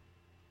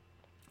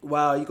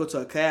 while you go to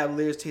a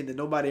Cavaliers team that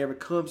nobody ever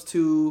comes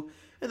to,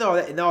 and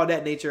all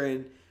that nature.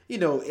 And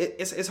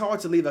it's hard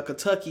to leave a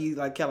Kentucky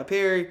like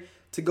Calipari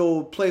to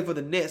go play for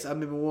the Nets. I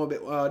remember one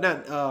bit. What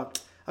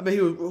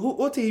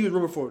team he was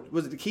rumored for?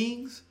 Was it the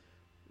Kings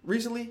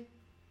recently?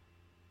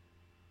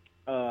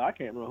 I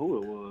can't remember who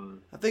it was.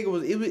 I think it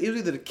was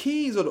either the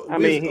Kings or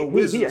the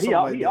Wizards.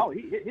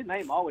 His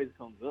name always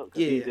comes up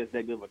because he's just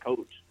that good of a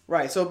coach.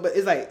 Right. So, but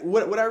it's like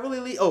what I really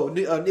leave. Oh,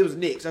 it was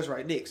Knicks. That's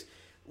right, Knicks.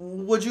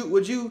 Would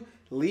you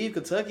leave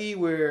Kentucky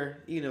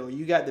where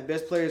you got the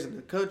best players in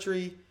the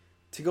country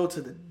to go to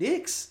the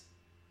Knicks,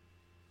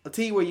 a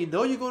team where you're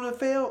going to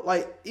fail?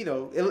 Like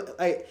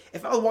like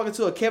if I was walking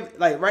to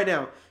right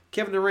now,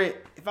 Kevin Durant.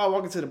 If I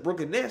walk into the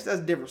Brooklyn Nets, that's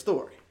a different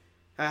story.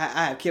 I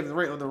have Kevin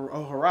Durant on the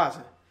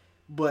horizon.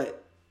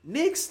 But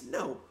Knicks,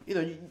 no,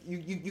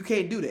 you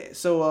can't do that.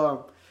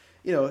 So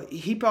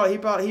he probably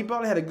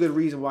had a good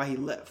reason why he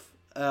left,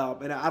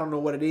 and I don't know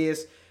what it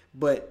is,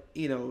 but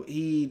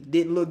he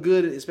didn't look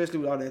good, especially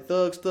with all that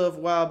thug stuff a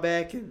while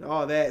back and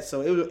all that.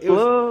 So it was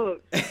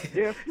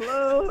they're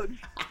plugs.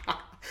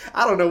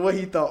 I don't know what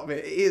he thought,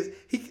 man. His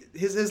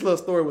little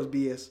story was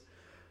BS.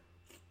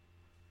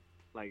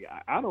 Like,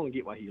 I don't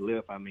get why he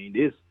left. I mean,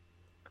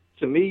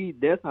 to me,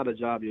 that's not a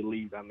job you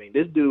leave. I mean,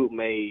 this dude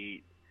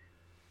made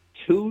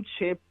 2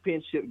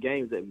 championship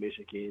games at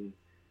Michigan.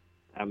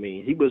 I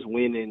mean, he was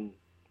winning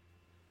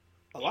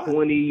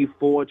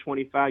 24,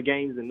 25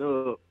 games and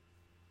up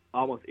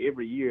almost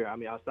every year. I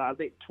mean, I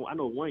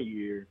know one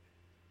year,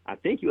 I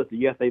think it was the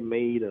year they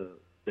made the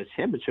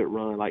championship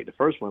run, like the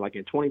first one, like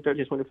in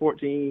 2013,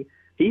 2014.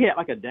 He had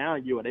like a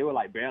down year where they were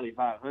like barely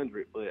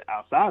 500. But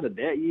outside of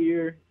that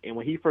year, and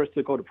when he first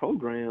took over the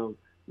program,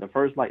 the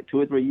first like 2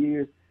 or 3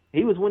 years,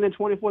 he was winning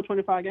 24,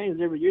 25 games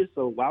every year.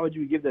 So why would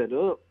you give that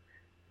up?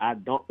 I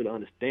don't really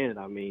understand it.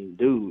 I mean,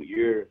 dude,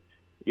 you're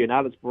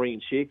not a spring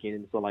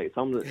chicken. So like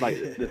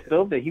the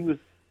stuff that he was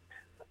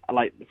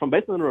like, from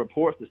based on the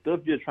reports, the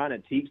stuff you're trying to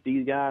teach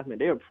these guys, man,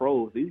 they're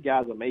pros. These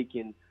guys are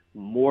making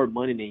more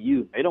money than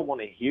you. They don't want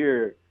to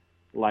hear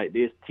like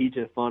this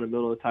teaching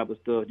fundamental type of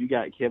stuff. You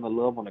got Kevin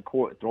Love on the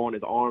court throwing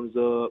his arms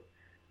up.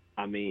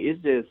 I mean,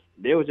 it's just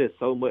there was just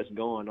so much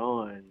going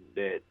on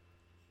that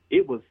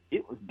it was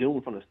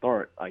doomed from the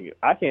start. Like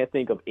I can't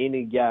think of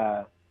any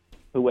guy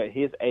who at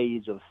his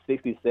age of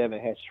 67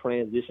 has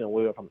transitioned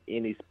well from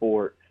any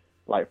sport,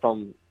 like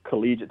from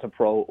collegiate to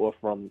pro or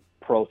from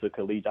pro to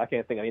collegiate. I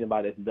can't think of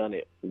anybody that's done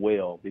it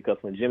well because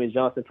when Jimmy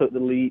Johnson took the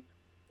lead,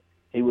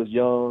 he was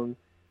young.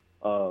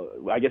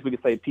 I guess we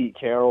could say Pete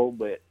Carroll,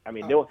 but I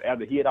mean, that was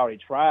after he had already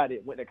tried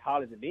it, went to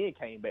college, and then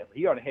came back. So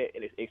he already had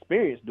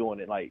experience doing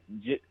it. Like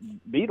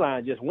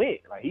Beeline just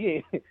went. Like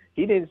he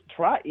didn't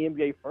try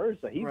NBA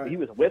first. So he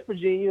was West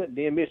Virginia,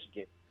 then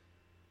Michigan.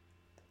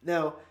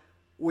 Now,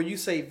 when you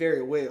say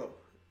very well,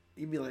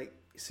 you mean like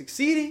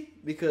succeeding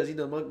because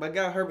my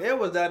guy Herb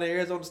Edwards down in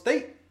Arizona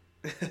State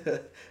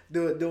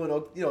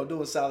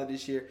doing solid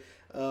this year.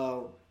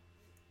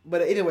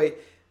 But anyway,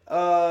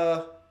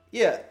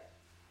 yeah.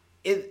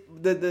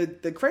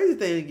 The crazy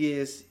thing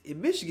is in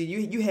Michigan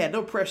you had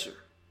no pressure,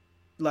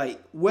 like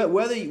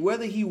whether he won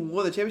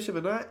the championship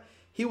or not,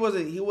 he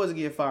wasn't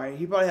getting fired.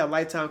 He probably had a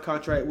lifetime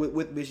contract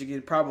with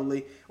Michigan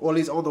probably, or at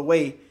least on the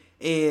way,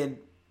 and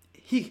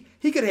he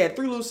could have had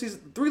three losing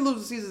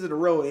seasons in a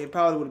row and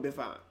probably would have been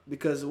fine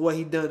because of what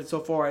he done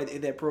so far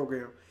in that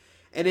program.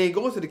 And then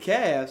going to the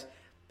Cavs,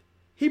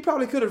 he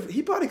could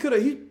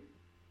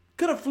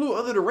have flew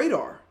under the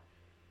radar.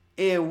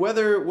 And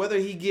whether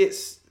he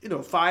gets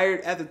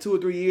fired after 2 or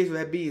 3 years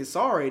without being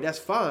sorry, that's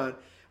fine.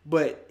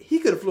 But he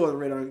could have flew on the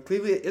radar in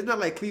Cleveland. It's not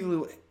like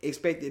Cleveland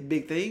expected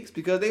big things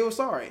because they were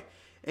sorry.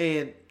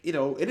 And it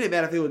didn't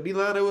matter if it was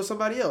Beeline or it was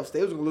somebody else.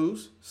 They was gonna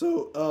lose.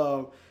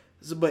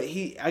 But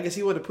I guess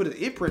he wanted to put an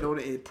imprint on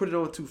it and put it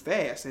on too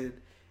fast, and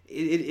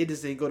it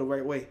just didn't go the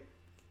right way.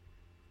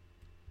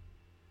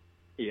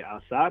 Yeah,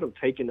 outside of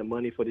taking the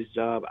money for this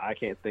job, I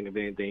can't think of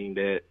anything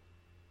that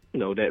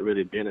that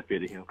really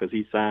benefited him because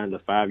he signed a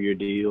 5-year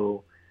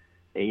deal.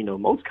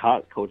 And, most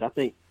college coaches, I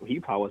think he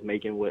probably was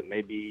making,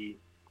 maybe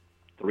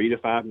 $3 to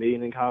 $5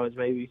 million in college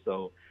maybe.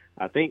 So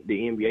I think the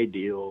NBA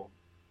deal,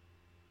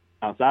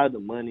 outside of the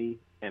money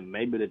and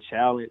maybe the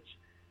challenge,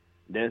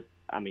 cause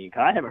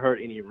I haven't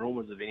heard any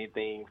rumors of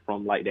anything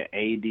from, like, the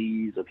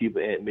ADs or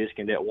people at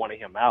Michigan that wanted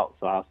him out.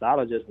 So outside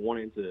of just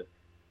wanting to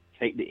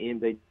take the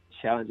NBA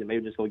challenge and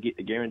maybe just go get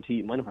the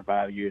guaranteed money for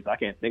 5 years, I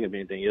can't think of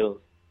anything else.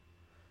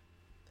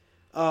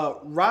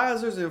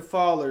 Risers and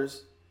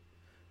fallers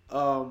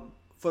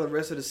for the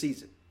rest of the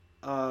season.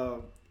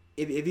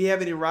 If you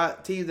have any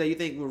teams that you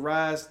think will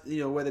rise,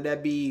 whether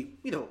that be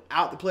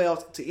out the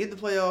playoffs to end the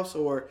playoffs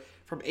or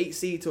from 8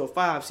 seed to a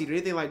 5 seed or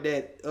anything like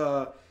that,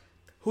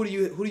 who do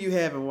you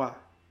have and why?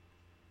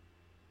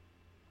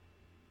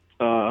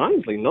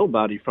 Honestly,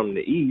 nobody from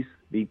the East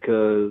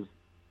because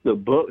the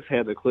Bucks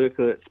had a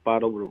clear-cut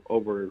spot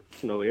over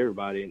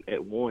everybody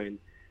at 1.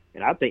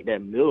 And I think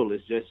that middle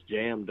is just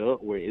jammed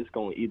up where it's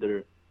going to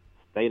either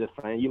stay the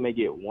same. You may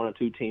get 1 or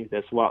 2 teams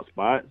that swap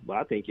spots, but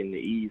I think in the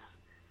East,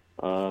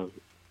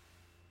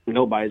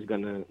 nobody's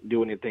going to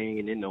do anything.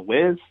 And in the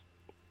West,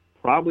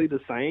 probably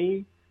the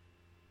same.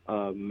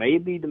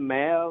 Maybe the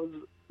Mavs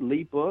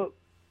leap up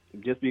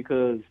just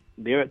because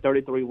they're at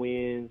 33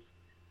 wins,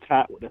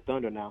 tied with the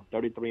Thunder now,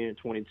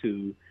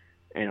 33-22,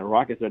 and the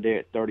Rockets are there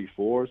at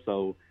 34.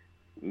 So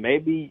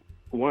maybe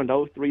one of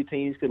those 3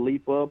 teams could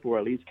leap up or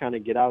at least kind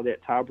of get out of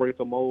that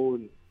tiebreaker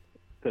mode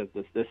because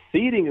the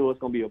seeding is what's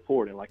going to be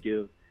important. Like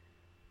if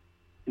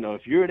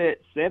you're that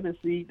 7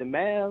 seed, the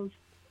Mavs,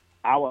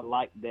 I would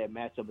like that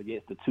matchup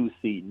against the 2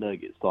 seed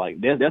Nuggets. So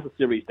like that's a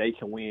series they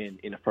can win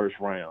in the first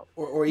round.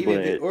 Or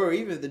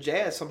even the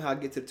Jazz somehow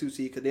get to the 2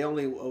 seed because they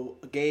only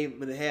a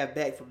game and a half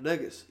back from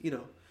Nuggets.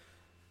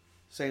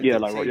 Same. Yeah,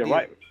 thing,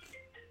 right.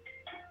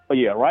 But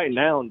yeah, right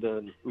now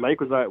the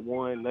Lakers are at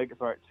 1, Nuggets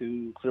are at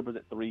 2, Clippers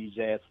at 3,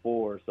 Jazz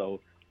 4.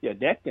 So yeah,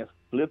 that can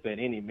flip at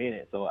any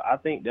minute. So I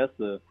think that's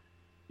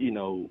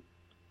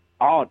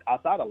all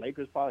outside of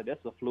Lakers probably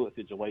that's a fluid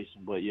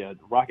situation. But yeah,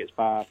 the Rockets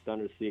 5,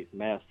 Thunder 6,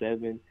 Mavs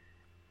 7.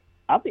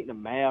 I think the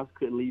Mavs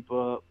could leap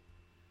up.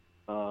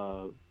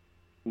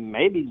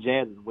 Maybe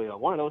Jazz as well.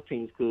 One of those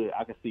teams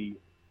I could see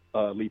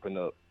leaping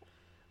up.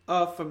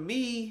 For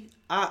me,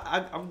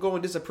 I'm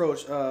going this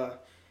approach.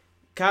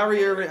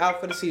 Kyrie Irving out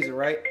for the season,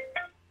 right?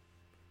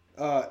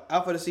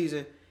 Out for the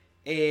season,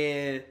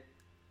 and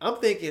I'm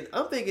thinking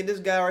this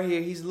guy right here,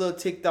 he's a little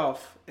ticked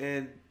off,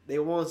 and they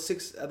won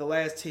 6 of the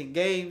last 10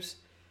 games.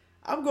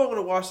 I'm going with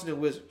the Washington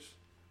Wizards.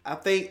 I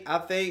think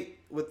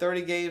with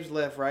 30 games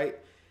left, right,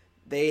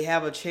 they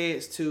have a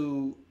chance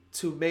to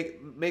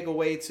make a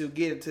way to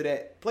get into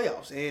that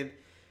playoffs, and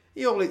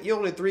you're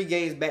only 3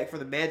 games back from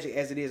the Magic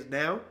as it is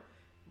now,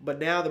 but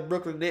now the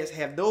Brooklyn Nets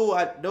have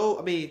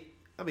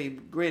I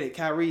mean, granted,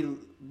 Kyrie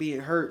being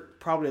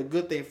hurt probably a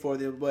good thing for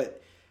them,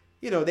 but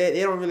they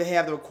don't really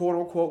have no quote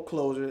unquote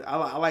closer.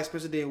 I like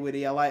Spencer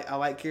Dinwiddie. I like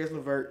Karis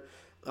LeVert.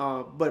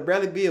 But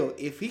Bradley Beal,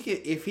 if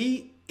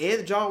he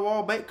and John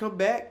Wall might come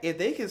back, if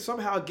they can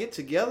somehow get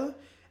together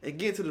and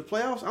get into the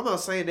playoffs, I'm not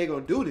saying they're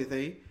gonna do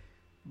anything,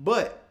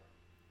 but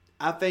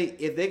I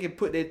think if they can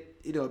put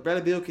that,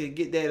 Bradley Beal can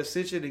get that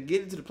ascension and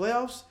get into the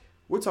playoffs,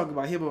 we're talking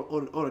about him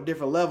on a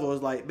different level.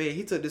 It's like, man,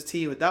 he took this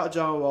team without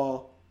John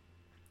Wall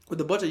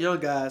with a bunch of young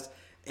guys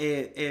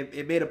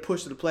and made a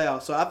push to the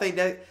playoffs. So I think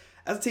that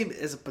as a team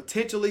is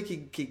potentially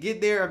can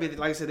get there. I mean,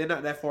 like I said, they're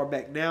not that far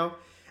back now.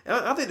 And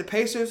I think the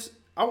Pacers,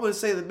 I wouldn't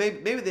say that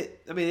maybe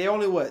they're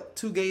only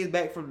 2 games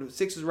back from the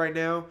Sixers right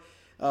now,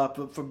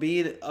 from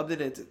being up in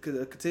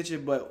the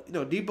contention. But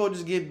Depot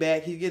just getting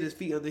back, he's getting his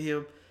feet under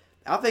him.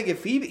 I think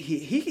if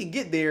he can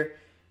get there,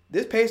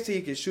 this Pacers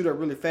team can shoot up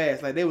really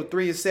fast. Like they were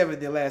 3-7 in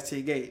their last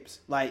 10 games.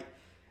 Like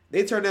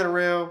they turn that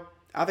around.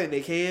 I think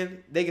they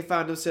can. They can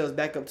find themselves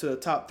back up to a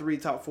top 3,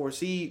 top 4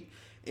 seed.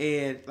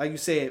 And like you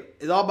said,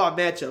 it's all about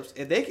matchups.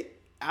 And they can,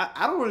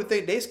 I don't really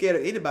think they're scared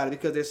of anybody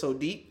because they're so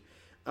deep.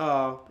 As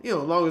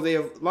long as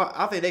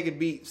I think they can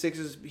beat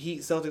Sixers,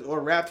 Heat, Celtics,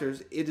 or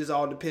Raptors. It just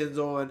all depends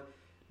on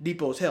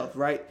Depot's health,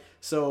 right?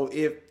 So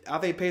I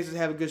think Pacers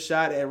have a good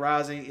shot at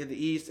rising in the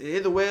East and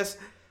in the West.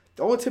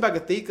 The only team I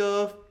could think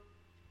of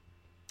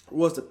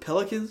was the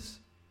Pelicans.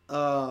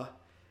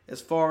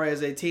 As far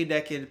as a team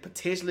that can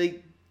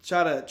potentially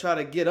try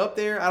to get up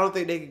there, I don't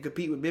think they can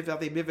compete with Memphis. I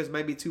think Memphis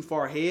might be too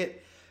far ahead,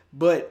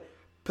 but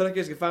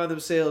Pelicans can find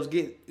themselves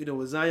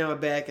with Zion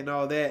back and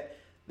all that.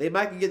 They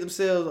might can get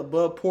themselves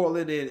above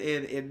Portland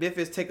and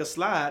Memphis take a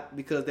slide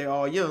because they're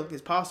all young.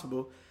 It's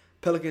possible.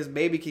 Pelicans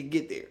maybe can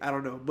get there. I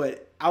don't know,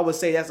 but I would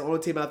say that's the only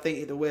team I think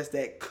in the West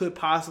that could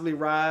possibly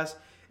rise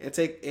and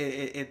take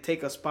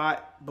a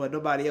spot. But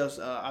nobody else.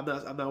 I'm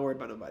not worried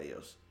about nobody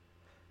else.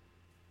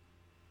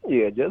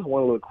 Yeah, just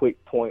one little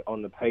quick point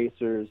on the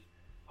Pacers.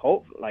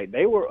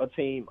 They were a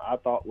team I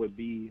thought would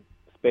be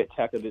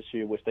spectacular this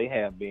year, which they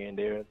have been.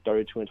 They're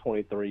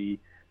 32-23,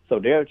 so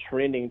they're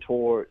trending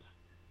towards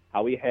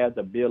how we had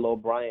the Bill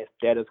O'Brien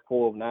status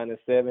quo of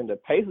 9-7. The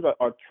Pacers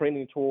are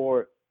trending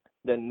toward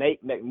the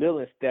Nate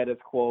McMillan status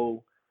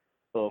quo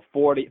of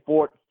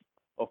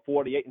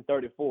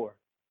 48-34.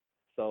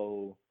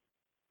 So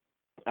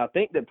I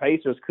think the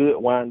Pacers could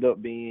wind up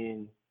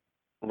being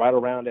right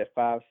around that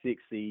 5-6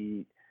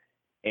 seed,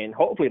 and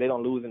hopefully they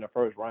don't lose in the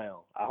first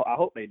round. I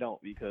hope they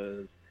don't,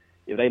 because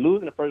if they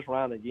lose in the first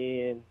round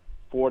again,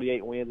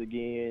 48 wins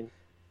again,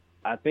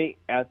 I think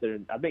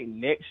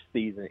next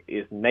season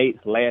is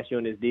Nate's last year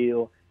on this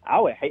deal. I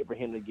would hate for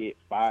him to get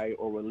fired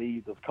or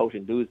relieved of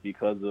coaching duties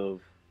because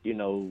of,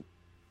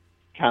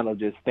 kind of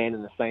just staying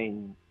in the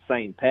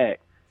same pack.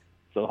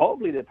 So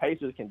hopefully the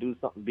Pacers can do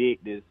something big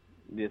this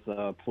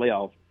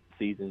playoff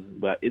season.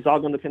 But it's all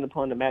going to depend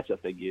upon the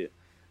matchups they get.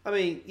 I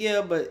mean,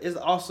 yeah, but they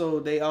also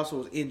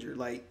was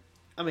injured. I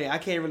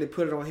can't really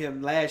put it on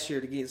him last year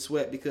to get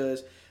swept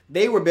because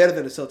they were better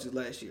than the Celtics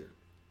last year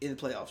in the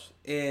playoffs,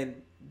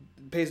 and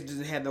the Pacers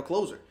didn't have no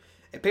closer.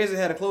 If Pacers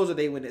had a closer,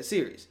 they win that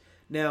series.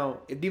 Now,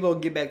 if Debo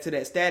can get back to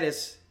that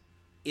status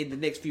in the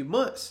next few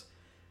months,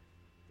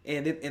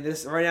 and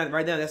this right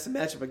now that's the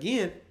matchup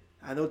again.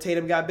 I know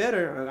Tatum got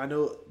better. I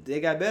know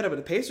they got better, but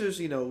the Pacers,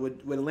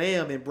 with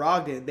Lamb and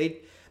Brogdon,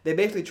 they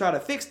basically try to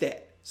fix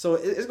that. So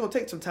it's going to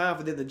take some time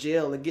for them to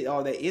gel and get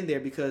all that in there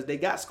because they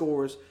got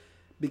scores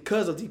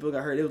because of Depot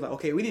got hurt. It was like,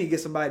 okay, we need to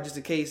get somebody just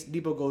in case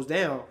Depot goes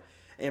down.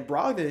 And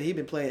Brogdon, he's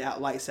been playing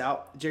lights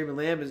out. Jeremy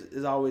Lamb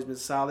has always been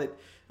solid.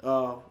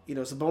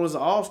 Sabonis is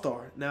an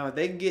all-star. Now, if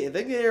they can get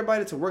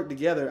everybody to work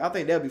together, I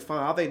think they'll be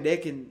fine. I think they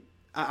can.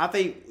 I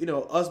think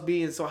us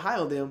being so high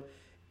on them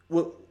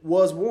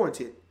was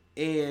warranted,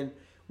 and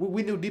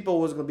we knew Depot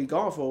was going to be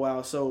gone for a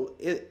while. So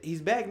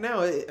he's back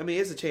now.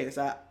 It's a chance.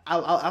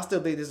 I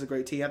still think this is a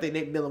great team. I think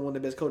Nate Miller one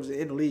of the best coaches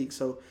in the league.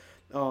 So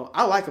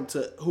I like him.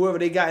 To whoever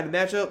they got in the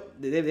matchup,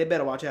 they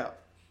better watch out.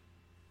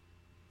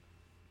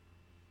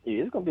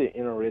 Yeah, it's going to be an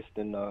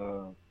interesting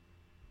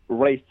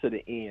race to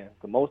the end.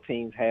 Because most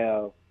teams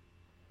have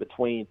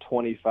between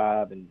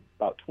 25 and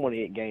about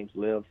 28 games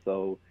left.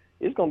 So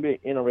it's going to be an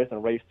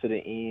interesting race to the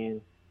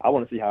end. I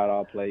want to see how it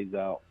all plays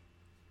out.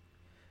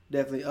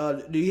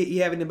 Definitely. Do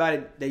you have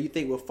anybody that you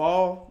think will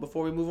fall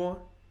before we move on?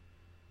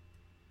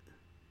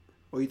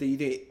 Or you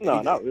think?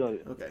 No, not really.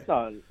 Okay.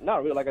 No,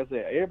 not really. Like I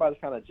said, everybody's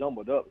kind of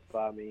jumbled up.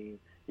 So,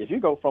 if you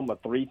go from a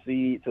 3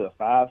 seed to a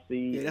 5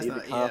 seed in the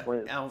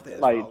conference, I don't think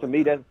that's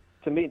falling.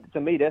 To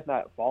me, that's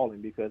not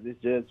falling because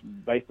it's just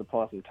based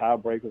upon some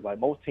tiebreakers. Like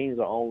most teams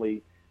are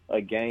only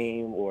a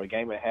game or a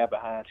game and a half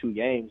behind 2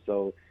 games.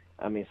 So,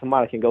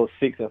 somebody can go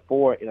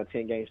 6-4 in a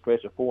 10-game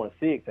stretch of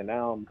 4-6, and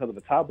now because of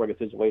the tiebreaker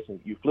situation,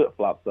 you flip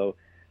flop. So,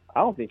 I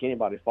don't think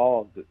anybody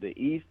falls. The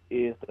East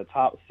is the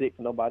top 6,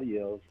 nobody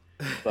else.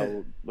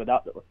 So,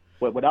 without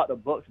the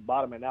Bucks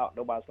bottoming out,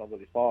 nobody's gonna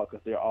really fall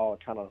because they're all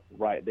kind of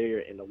right there.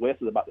 And the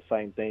West is about the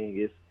same thing.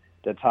 It's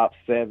the top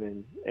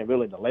 7, and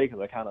really the Lakers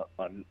are kind of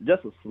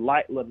just a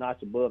slight little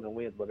notch above in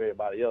wins above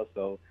everybody else.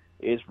 So,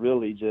 it's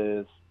really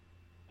just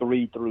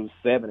 3 through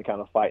 7 kind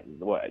of fighting.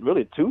 Well,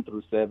 really 2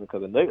 through 7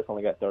 because the Nuggets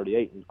only got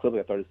 38 and the Clippers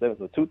got 37.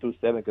 So 2 through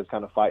 7 is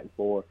kind of fighting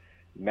for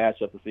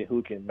matchups to see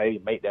who can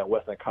maybe make that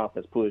Western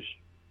Conference push.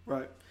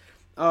 Right.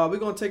 We're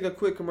going to take a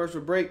quick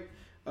commercial break,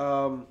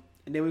 and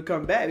then when we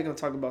come back, we're going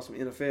to talk about some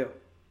NFL.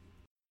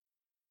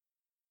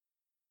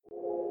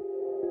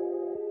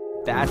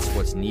 That's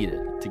what's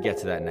needed to get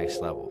to that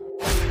next level.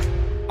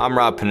 I'm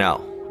Rob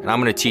Pennell, and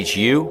I'm going to teach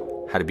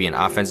you how to be an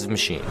offensive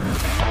machine.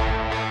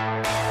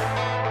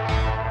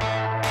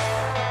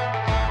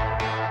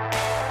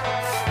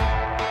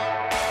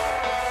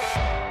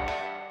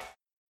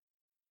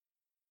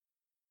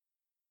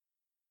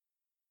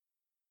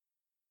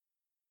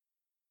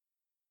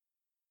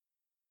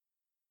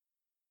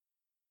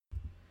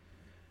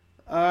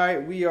 All right,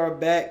 we are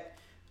back.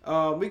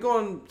 We're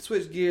going to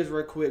switch gears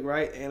real quick,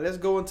 right? And let's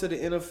go into the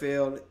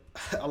NFL.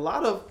 A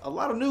lot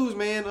of news,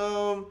 man.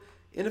 NFL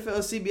and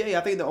CBA.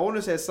 I think the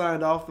owners had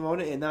signed off on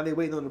it, and now they're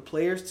waiting on the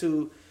players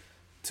to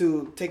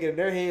take it in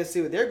their hands,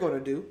 see what they're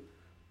going to do.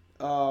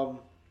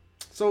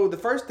 So the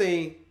first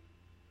thing,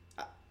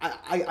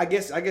 I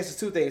guess it's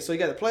two things. So you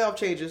got the playoff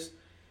changes,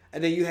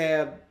 and then you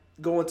have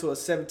going to a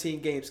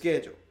 17-game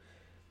schedule.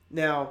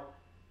 Now,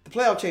 the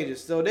playoff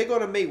changes. So they're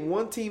going to make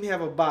one team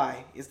have a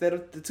bye instead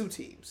of the two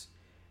teams.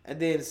 And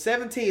then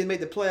 7 teams make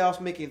the playoffs,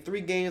 making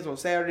 3 games on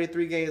Saturday,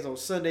 3 games on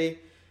Sunday,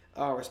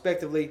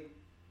 respectively.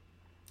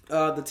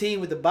 The team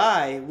with the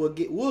bye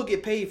will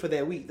get paid for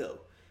that week, though.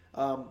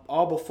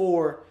 All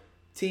before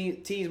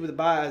teams with the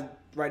bye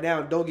right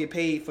now don't get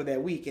paid for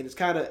that week, and it's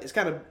kind of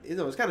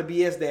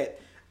BS that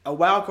a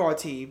wild card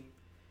team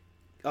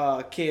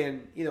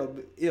can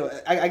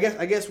I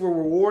guess we're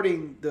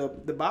rewarding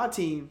the bye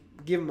team,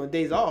 giving them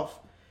days off,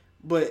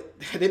 but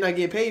they're not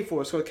getting paid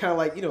for it. So it's kind of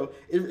like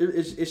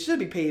it should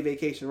be paid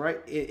vacation, right?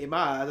 In my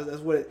eyes,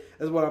 that's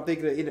what I'm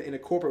thinking in a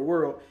corporate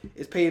world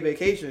is paid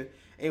vacation,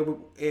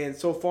 and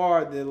so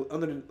far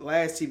under the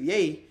last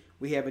CBA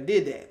we haven't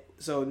did that.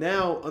 So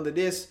now under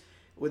this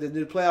with the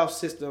new playoff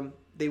system,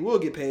 they will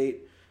get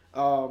paid.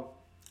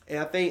 And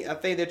I think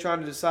they're trying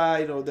to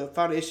decide. The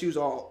final issues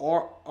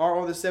are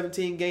on the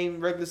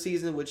 17-game regular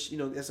season, which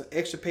that's an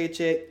extra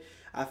paycheck.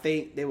 I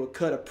think they will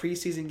cut a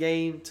preseason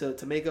game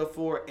to make up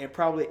for it, and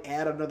probably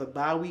add another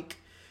bye week.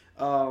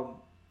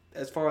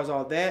 As far as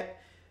all that,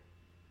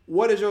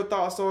 what is your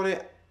thoughts on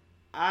it?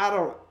 I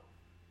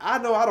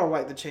don't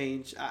like the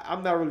change.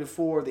 I'm not really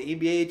for the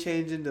NBA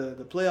changing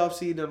the playoff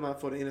season. I'm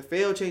not for the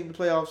NFL changing the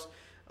playoffs.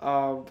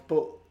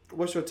 But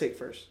what's your take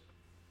first?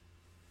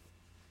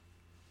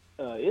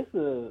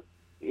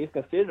 It's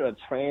considered a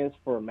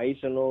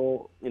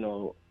transformational,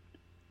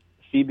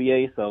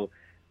 CBA. So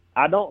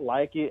I don't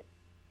like it.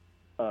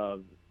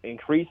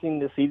 Increasing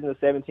the season to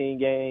 17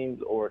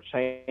 games or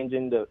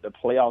changing the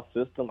playoff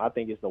system, I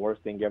think it's the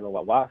worst thing ever.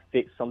 Like, why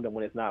fix something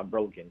when it's not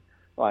broken?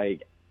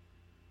 Like,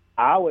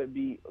 I would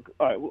be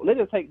all right. Well, let's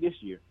just take this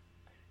year.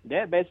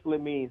 That basically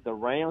means the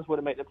Rams would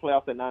have made the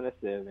playoffs at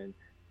 9-7,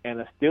 and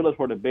the Steelers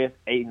were the best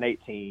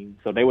 8-8 team,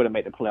 so they would have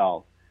made the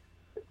playoffs.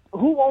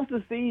 Who wants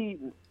to see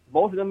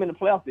both of them in the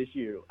playoffs this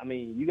year? I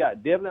mean, you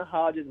got Devlin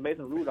Hodges,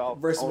 Mason Rudolph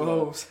versus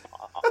Mahomes.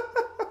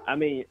 I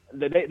mean,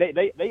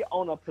 they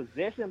on a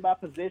possession by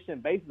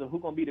possession basis of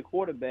who's gonna be the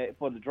quarterback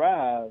for the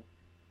drive.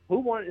 Who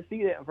wanted to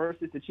see that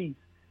versus the Chiefs?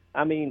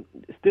 I mean,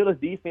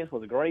 Steelers defense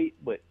was great,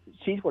 but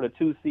Chiefs were the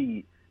 2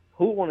 seed.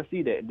 Who want to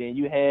see that? Then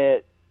you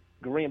had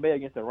Green Bay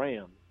against the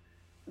Rams.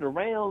 The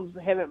Rams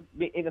haven't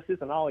been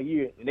inconsistent all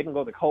year, and they can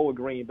go to cold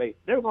Green Bay.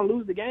 They were gonna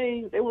lose the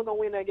game. They weren't gonna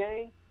win that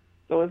game.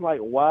 So it's like,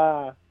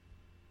 why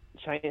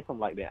change something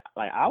like that?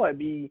 Like, I would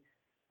be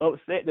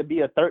upset to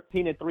be a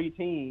 13-3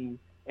 team,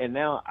 and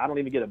now I don't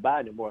even get a bye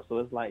anymore. So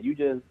it's like you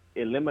just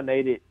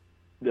eliminated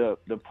the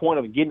point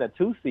of getting a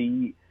 2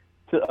 seed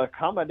to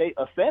accommodate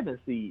a 7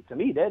 seed. To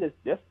me, that's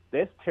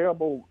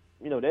terrible.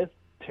 That's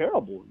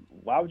terrible.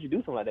 Why would you do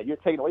something like that? You're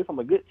taking away from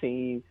a good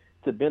team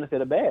to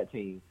benefit a bad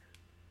team.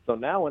 So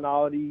now when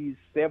all these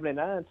 7 and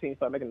 9 teams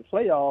start making the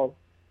playoffs,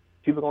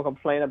 people are gonna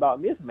complain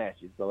about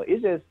mismatches. So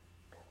it's just,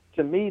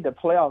 to me, the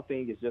playoff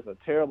thing is just a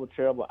terrible,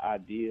 terrible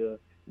idea.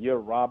 You're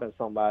robbing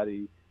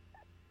somebody.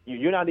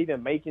 You're not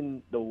even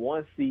making the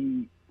 1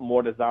 seed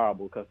more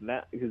desirable, because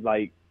now it's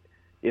like,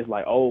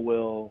 oh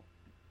well,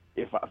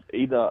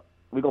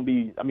 we're gonna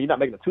be. I mean, you're not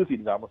making the 2 seed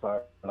desirable.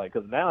 Sorry,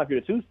 because now if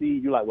you're the 2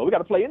 seed, you're like, well, we got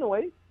to play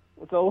anyway.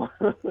 So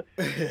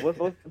what's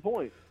the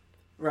point?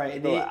 Right.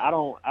 And so then, I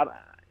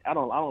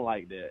don't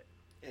like that.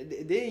 And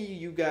then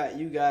you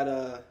got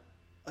a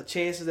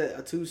chance that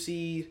a 2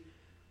 seed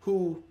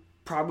who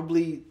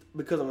probably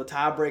because of a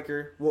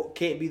tiebreaker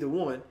can't be the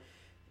 1,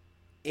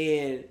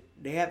 and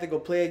they have to go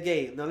play a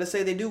game. Now let's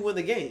say they do win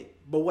the game,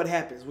 but what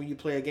happens when you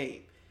play a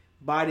game?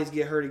 Bodies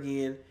get hurt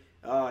again.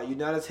 You're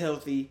not as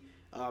healthy.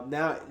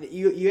 Now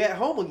you're at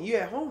home.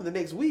 You're at home the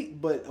next week,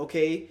 but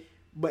okay.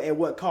 But at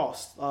what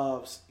cost?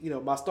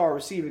 My star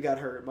receiver got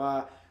hurt.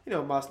 My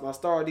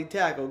star D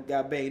tackle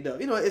got banged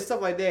up. It's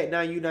stuff like that. Now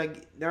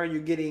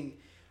you're getting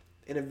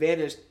an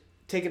advantage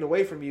taken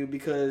away from you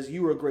because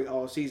you were great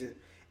all season.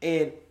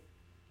 And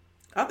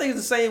I think it's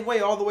the same way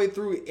all the way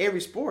through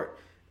every sport.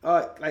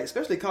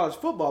 Especially college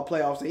football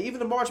playoffs, and even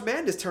the March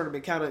Madness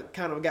tournament kind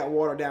of got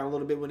watered down a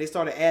little bit when they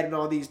started adding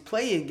all these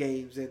play-in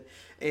games, and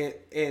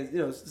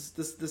it's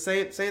the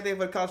same thing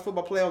for the college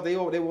football playoffs. They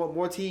want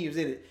more teams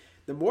in it.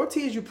 The more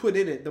teams you put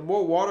in it, the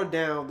more watered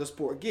down the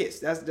sport gets.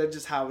 That's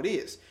just how it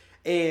is.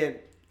 And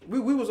we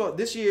was on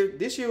this year.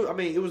 I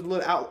mean, it was a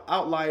little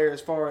outlier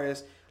as far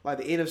as like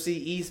the NFC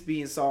East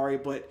being sorry,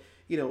 but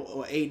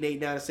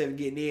 8-8, 9-7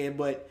 getting in,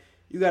 but.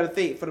 You got to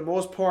think, for the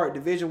most part,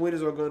 division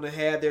winners are going to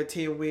have their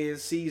 10-win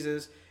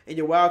seasons, and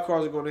your wild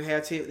cards are going to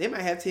have 10. They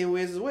might have 10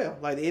 wins as well.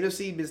 Like the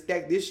NFC been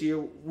stacked this year.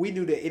 We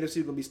knew that NFC was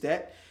going to be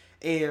stacked,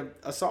 and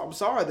I'm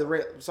sorry the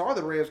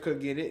Rams couldn't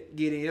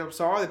get in. I'm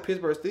sorry the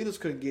Pittsburgh Steelers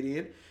couldn't get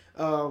in.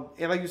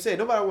 And like you said,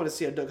 nobody want to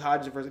see a Doug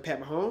Hodges versus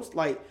Pat Mahomes.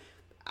 Like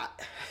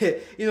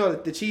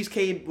the Chiefs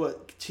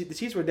the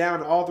Chiefs were down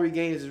in all 3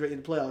 games in the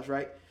playoffs,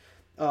 right?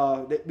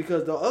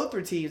 Because the other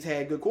 3 teams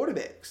had good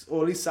quarterbacks,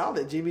 or at least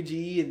solid. Jimmy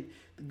G and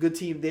the good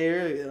team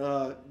there,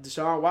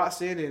 Deshaun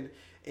Watson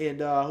and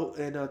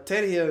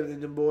Tannehill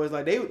and them boys,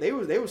 like they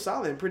were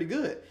solid and pretty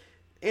good.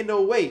 Ain't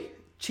no way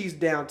Chiefs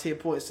down 10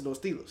 points to those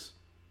Steelers.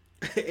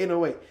 Ain't no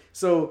way.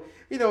 So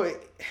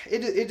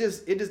it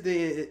just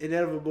the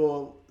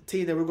inevitable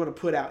team that we're going to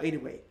put out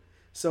anyway.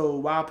 So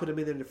why put them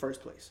in there in the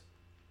first place?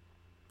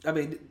 I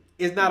mean,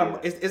 it's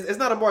not it's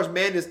not a March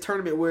Madness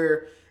tournament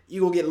where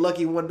you gonna get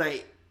lucky one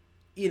night.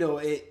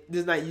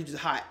 This night you just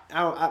hot.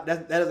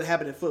 That doesn't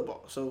happen in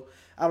football. So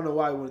I don't know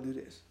why we want to do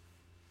this.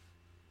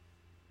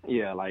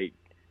 Yeah,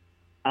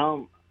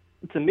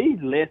 to me,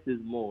 less is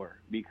more,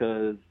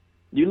 because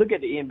you look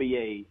at the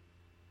NBA,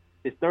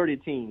 it's 30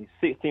 teams,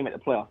 16 make the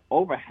playoffs.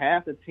 Over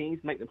half the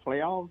teams make the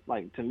playoffs.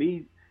 Like, to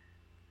me,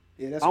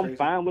 that's I'm crazy.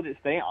 fine with it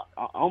staying.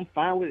 I'm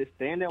fine with it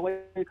staying that way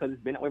because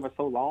it's been that way for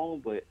so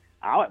long. But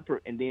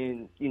and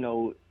then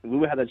we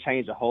would have to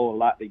change a whole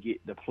lot to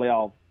get the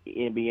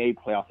NBA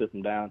playoff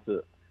system down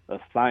to a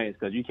science,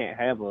 because you can't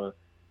have a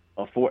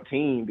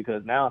 14,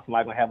 because now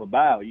somebody gonna have a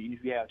bye.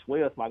 If you have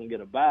 12, somebody gonna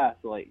get a bye.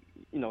 So you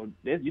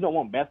don't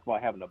want basketball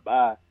having a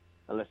bye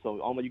unless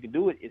only you can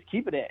do it is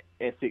keep it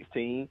at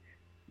 16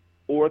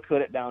 or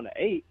cut it down to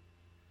 8,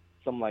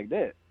 something like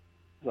that.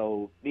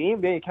 So the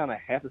NBA kind of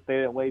has to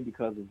stay that way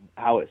because of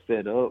how it's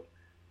set up.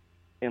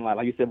 And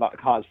like you said about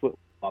college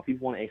football,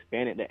 people want to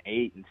expand it to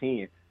 8 and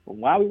 10. But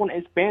why we want to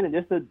expand it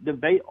just to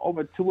debate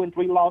over 2 and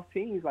 3 lost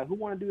teams? Like, who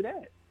want to do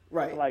that?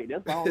 Right. Like,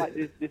 that's why I don't like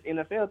this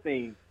NFL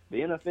thing. The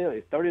NFL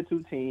is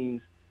 32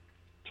 teams,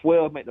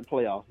 12 make the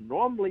playoffs.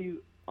 Normally,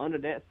 under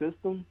that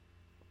system,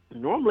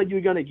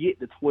 you're going to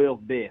get the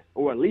 12 best,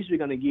 or at least you're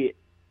going to get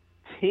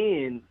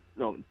 10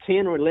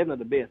 or 11 of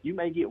the best. You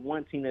may get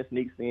one team that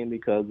sneaks in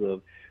because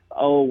of,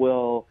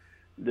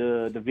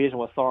 the division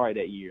was sorry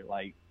that year.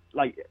 Like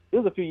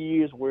there was a few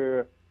years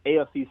where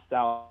AFC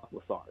South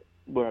was sorry,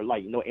 where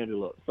no Andrew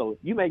Luck. So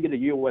you may get a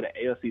year where the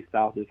AFC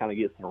South just kind of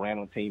gets a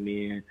random team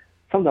in,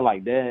 something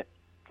like that.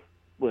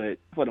 But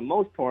for the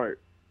most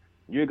part,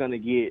 you're going to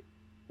get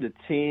the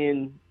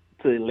 10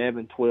 to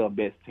 11, 12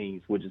 best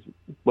teams, which is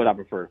what I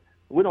prefer.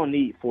 We don't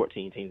need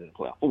 14 teams in the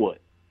playoff. For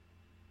what?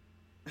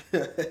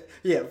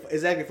 Yeah,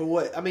 exactly. For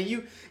what? I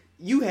mean,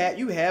 you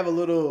have a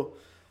little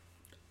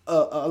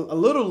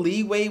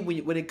leeway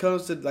when it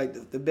comes to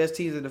the best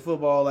teams in the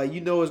football. It's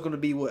going to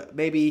be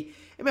maybe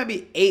it might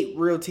be 8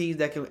 real teams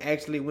that can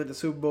actually win the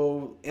Super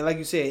Bowl. And like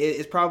you said,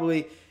 it's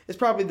probably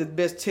the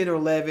best 10 or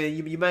 11.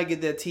 You might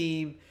get that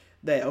team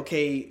that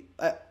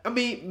I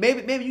mean,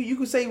 maybe you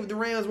could say the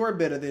Rams were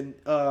better than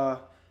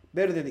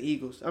the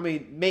Eagles. I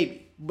mean,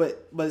 maybe,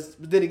 but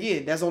then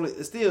again,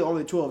 it's still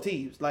only 12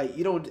 teams. Like,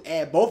 you don't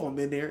add both of them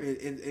in there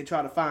and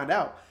try to find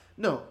out.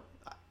 No,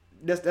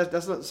 that's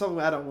not something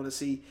I don't want to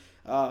see.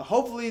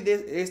 Hopefully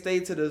they stay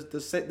to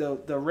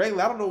the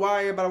regular. I don't know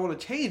why everybody want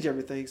to change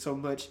everything so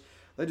much.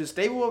 Let's just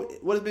stay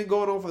with what has been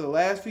going on for the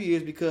last few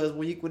years, because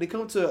when it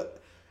comes to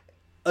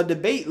a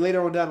debate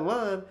later on down the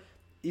line,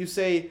 you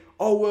say,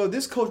 oh, well,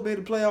 this coach made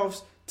the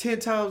playoffs 10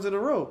 times in a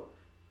row.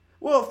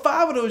 Well,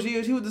 5 of those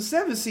years he was the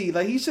 7th seed.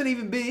 Like, he shouldn't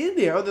even be in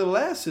there under the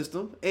last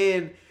system.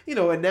 And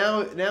and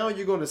now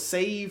you're going to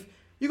save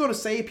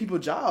people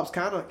jobs.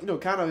 Kind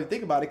of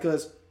think about it,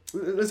 because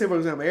let's say, for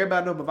example,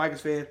 everybody knows I'm a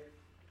Vikings fan.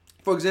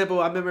 For example,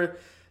 I remember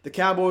the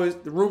Cowboys.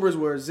 The rumors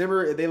were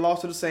Zimmer, if they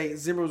lost to the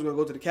Saints, Zimmer was going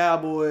to go to the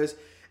Cowboys,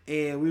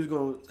 and we was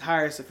going to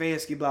hire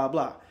Stefanski. Blah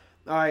blah.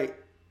 All right.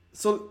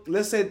 So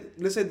let's say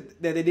that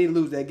they didn't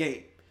lose that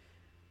game.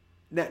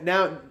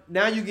 Now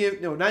you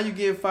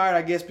getting fired,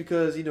 I guess,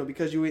 because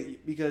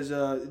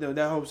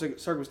that whole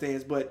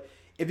circumstance. But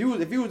if you was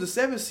the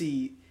 7th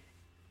seed,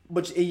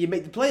 and you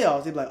make the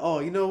playoffs, they'd be like, oh,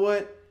 you know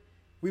what,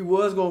 we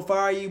was gonna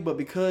fire you, but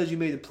because you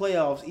made the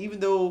playoffs, even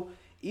though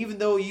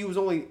you was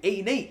only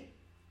 8-8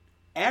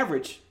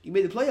 average, you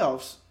made the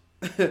playoffs.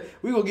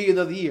 We gonna give you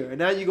another year, and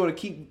now you're gonna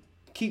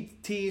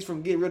keep teams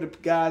from getting rid of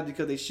guys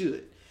because they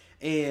should.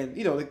 And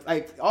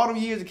like all them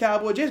years of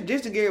Cowboys,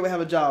 Jason Garrett would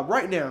have a job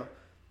right now.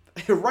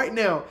 Right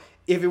now,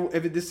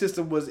 if this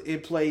system was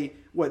in play,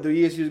 the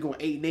years he was going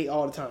 8-8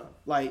 all the time.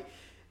 Like,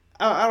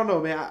 I don't know,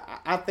 man.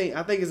 I think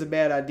it's a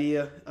bad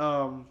idea.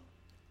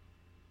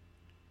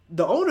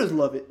 The owners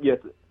love it. Yes,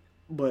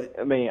 but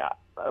I mean,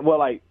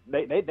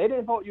 they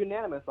didn't vote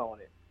unanimous on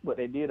it, but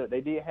they did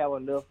have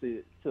enough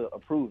to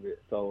approve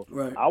it. So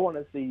right. I want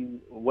to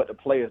see what the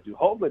players do.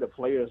 Hopefully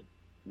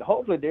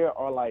there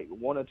are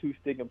 1 or 2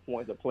 sticking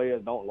points the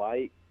players don't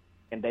like,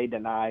 and they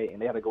deny it,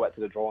 and they have to go back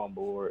to the drawing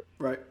board.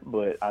 Right.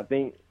 But I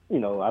think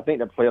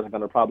the players are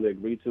going to probably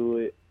agree to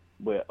it.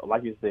 But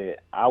like you said,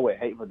 I would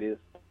hate for this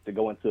to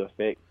go into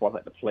effect for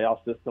the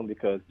playoff system,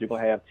 because you're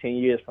going to have 10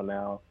 years from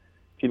now,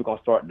 people going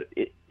to start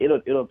people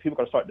going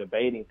to start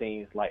debating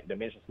things like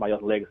dimension somebody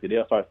else's legacy.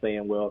 They'll start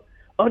saying, well,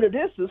 under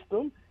this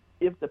system,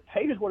 if the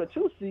Patriots were the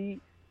 2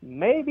 seed,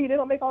 maybe they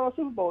don't make all the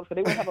Super Bowls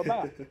because they won't have a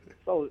bye.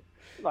 So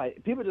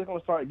people are just going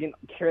to start getting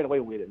carried away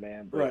with it,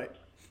 man. But right.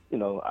 I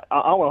don't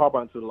want to harp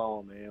on too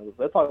long, man.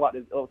 Let's talk about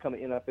this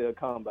upcoming NFL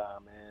Combine,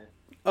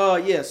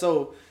 man. Yeah.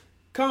 So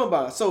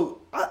Combine.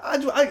 So I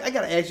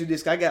gotta ask you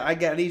this. I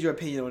need your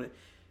opinion on it.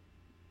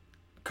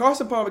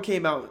 Carson Palmer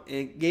came out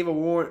and gave a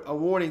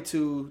warning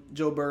to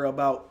Joe Burrow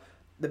about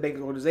the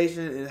Bengals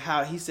organization and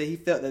how he said he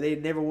felt that they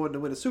never wanted to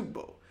win a Super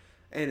Bowl.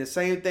 And the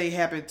same thing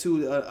happened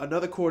to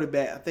another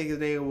quarterback. I think his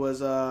name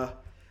was what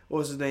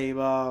was his name?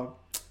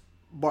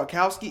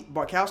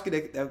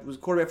 Barkowski that was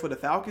quarterback for the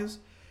Falcons.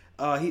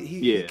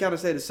 He kind of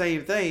said the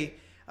same thing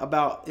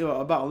about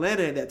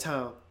Atlanta at that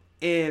time,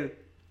 and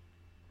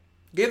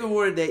gave the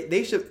warning that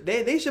they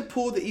should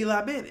pull the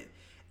Eli Manning.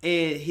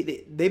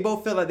 And they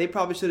both felt like they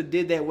probably should have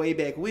did that way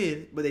back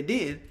when, but they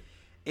didn't.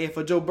 And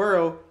for Joe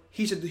Burrow,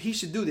 he should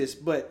do this.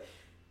 But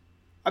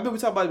I remember we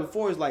talked about it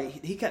before. It's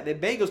like the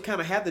Bengals kind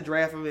of have to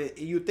draft him, and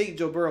you think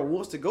Joe Burrow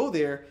wants to go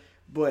there,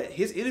 but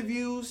his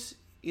interviews,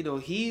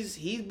 he's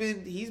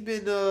been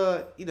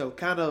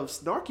kind of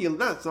snarky,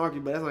 not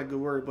snarky, but that's not a good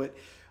word, but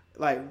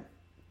like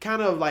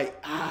kind of like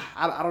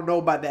I don't know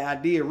about that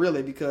idea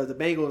really, because the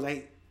Bengals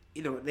ain't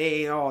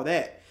they ain't all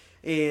that.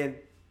 And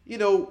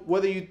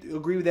whether you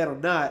agree with that or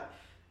not,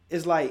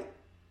 it's like,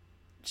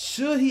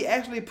 should he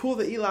actually pull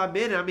the Eli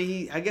Manning? I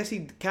mean, I guess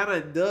he kind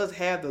of does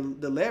have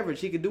the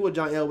leverage. He can do what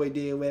John Elway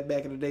did way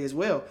back in the day as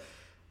well.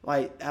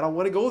 Like, I don't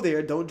want to go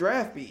there. Don't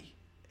draft me.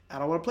 I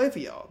don't want to play for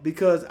y'all.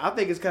 Because I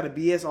think it's kind of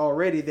BS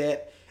already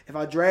that if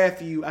I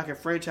draft you, I can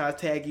franchise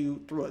tag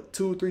you through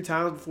 2-3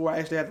 times before I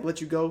actually have to let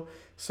you go.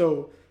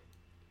 So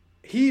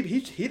he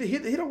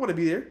don't want to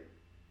be there,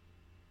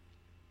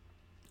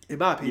 in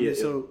my opinion. Yeah.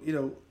 So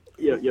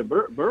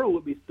Burrow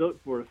would be stuck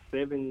for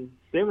 7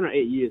 or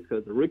 8 years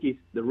because the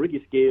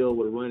rookie scale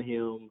would run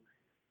him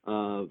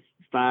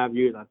 5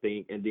 years, I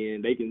think, and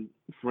then they can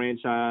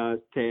franchise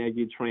tag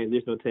you,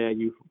 transitional tag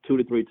you 2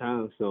 to 3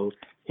 times. So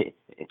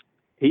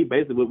he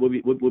basically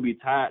would be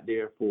tied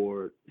there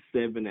for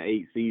 7 to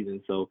 8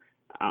 seasons. So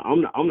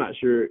I'm not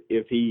sure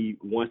if he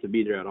wants to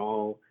be there at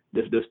all.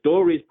 The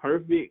story is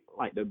perfect.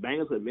 Like, the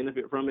Bengals would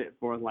benefit from it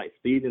for like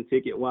season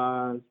ticket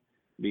wise,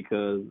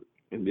 because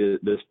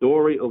the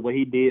story of what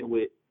he did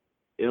with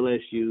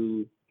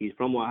LSU, he's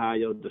from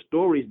Ohio. The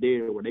story's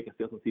there where they can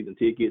sell some season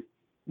tickets.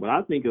 But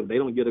I think if they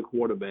don't get a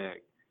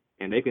quarterback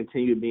and they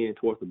continue being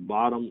towards the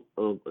bottom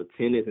of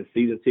attendance and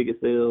season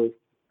ticket sales,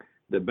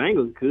 the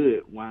Bengals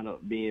could wind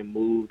up being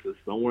moved to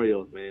somewhere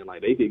else, man.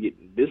 Like, they could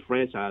get this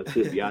franchise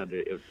could be out of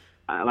there.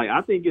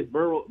 I think it's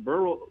Burrow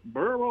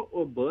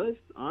or bust,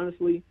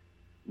 honestly.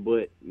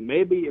 But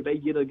maybe if they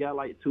get a guy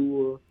like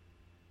Tua,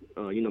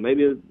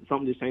 maybe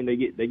something just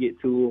changed. They get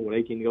Tua where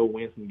they can go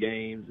win some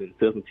games and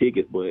sell some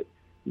tickets. But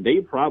they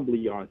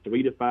probably are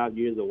 3 to 5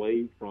 years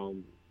away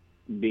from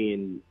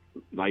being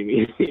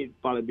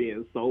probably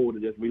being sold or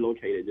just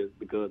relocated just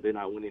because they're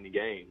not winning the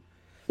game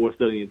or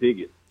selling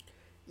tickets.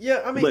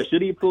 Yeah, I mean, but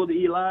should he pull the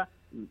Eli?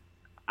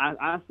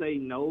 I say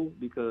no,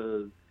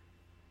 because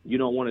you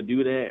don't want to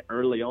do that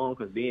early on,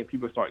 because then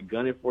people start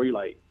gunning for you.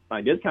 Like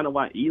that's kind of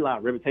why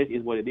Eli's reputation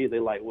is what it is. They're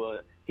like, well,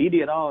 he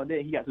did all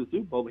that. He got to the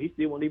Super Bowl, but he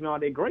still wasn't even all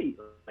that great.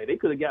 Like, they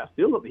could have got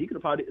Phillip, but he could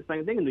have probably did the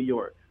same thing in New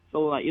York.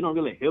 So, like, it don't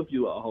really help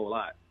you a whole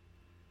lot.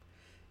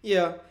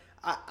 Yeah,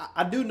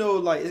 I do know,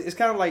 like, it's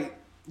kind of like,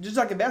 just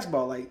like in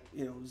basketball, like,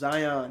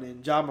 Zion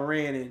and John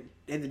Moran and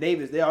Anthony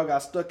Davis, they all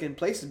got stuck in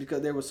places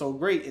because they were so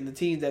great and the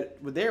teams that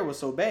were there were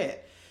so bad.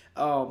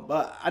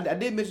 But I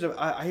did mention,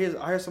 I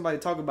heard somebody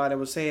talk about it,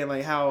 was saying,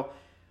 like, how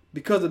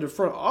because of the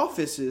front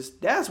offices,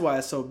 that's why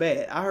it's so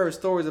bad. I heard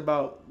stories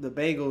about the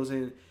Bengals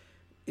and,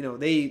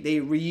 they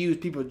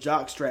reuse people's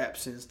jock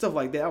straps and stuff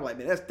like that. I'm like,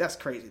 man, that's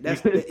crazy.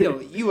 That's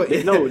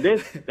you. No,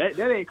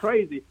 that ain't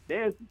crazy.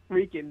 That's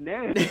freaking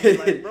nasty.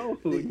 Like, bro,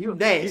 you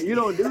nasty. You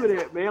don't do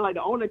that, man. Like,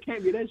 the owner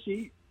can't be that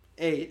cheap.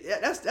 Hey,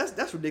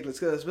 that's ridiculous.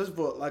 Because especially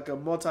for like a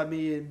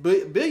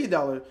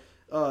multi-billion-dollar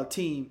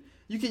team,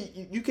 you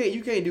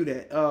can't do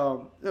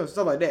that.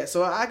 Stuff like that.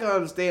 So I can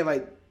understand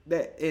like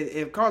that.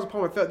 If Carson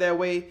Palmer felt that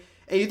way.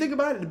 And you think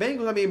about it, the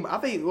Bengals, I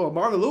think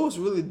Marvin Lewis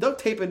really duct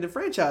taping the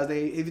franchise.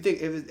 If you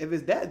think if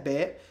it's that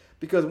bad,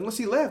 because once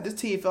he left, this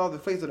team fell off the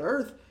face of the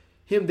earth.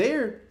 Him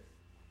there,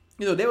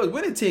 they was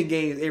winning 10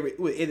 games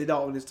with Andy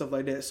Dalton and stuff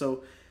like that.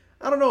 So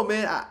I don't know,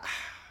 man.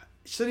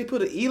 Should he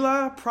put an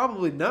Eli?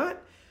 Probably not,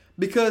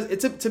 because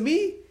to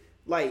me,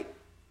 I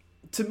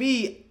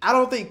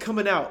don't think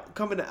coming out.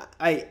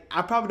 I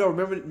probably don't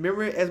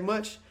remember it as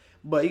much.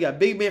 But you got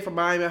big man from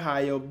Miami,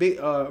 Ohio, big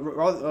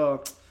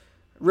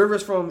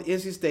Rivers from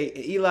NC State,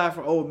 and Eli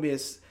from Ole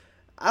Miss.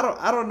 I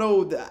don't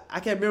know.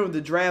 I can't remember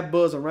the draft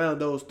buzz around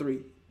those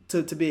three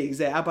to be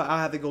exact. I'll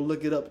have to go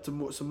look it up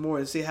some more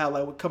and see how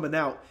like coming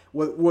out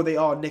were they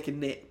all neck and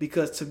neck.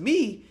 Because to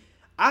me,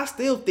 I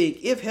still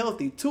think if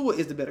healthy, Tua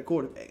is the better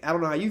quarterback. I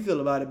don't know how you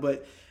feel about it,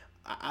 but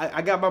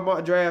I got my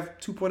mock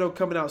draft 2.0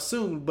 coming out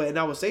soon. And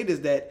I would say this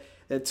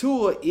that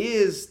Tua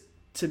is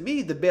to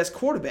me the best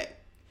quarterback.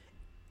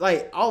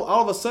 Like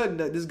all of a sudden,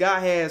 this guy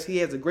has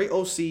a great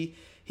OC.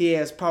 He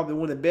has probably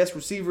one of the best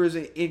receivers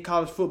in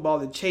college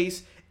football in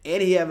Chase,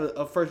 and he have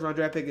a first-round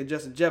draft pick in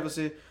Justin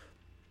Jefferson,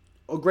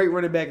 a great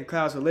running back in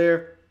Clyde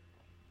Hilaire,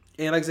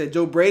 And like I said,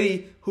 Joe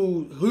Brady,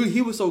 who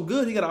he was so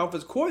good, he got an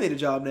offensive coordinator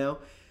job now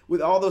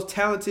with all those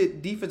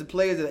talented defensive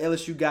players that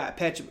LSU got,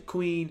 Patrick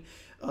McQueen,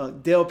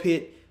 Del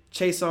Pitt,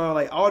 Chason,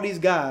 like all these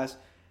guys.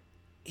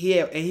 He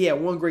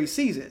had one great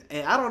season.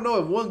 And I don't know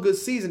if one good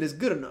season is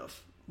good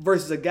enough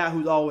versus a guy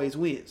who always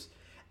wins.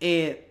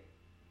 And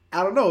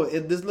I don't know.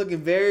 This is looking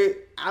very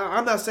 –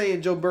 I'm not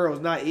saying Joe Burrow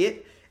is not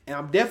it. And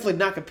I'm definitely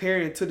not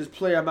comparing it to this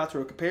player I'm about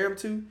to compare him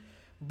to.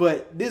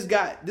 But this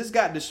got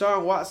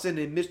Deshaun Watson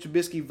and Mitch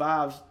Trubisky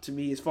vibes to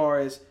me as far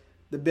as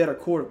the better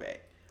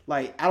quarterback.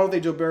 Like, I don't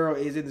think Joe Burrow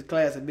is in this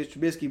class of Mitch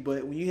Trubisky.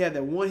 But when you have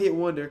that one-hit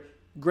wonder,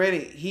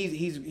 granted,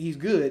 he's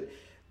good.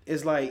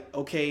 It's like,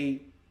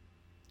 okay –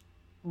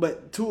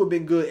 but Tua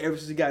been good ever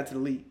since he got into the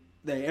league.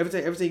 Ever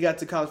since he got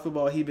to college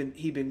football, he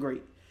been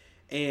great.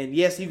 And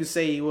yes, you could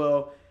say,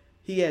 well,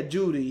 he had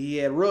Judy, he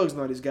had Ruggs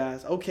and all these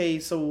guys. Okay,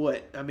 so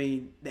what? I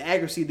mean, the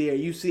accuracy there,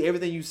 you see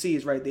everything you see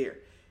is right there.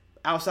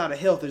 Outside of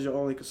health is your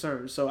only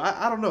concern. So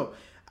I don't know.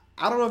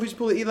 I don't know if he's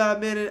pulling Eli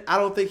Manning. I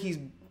don't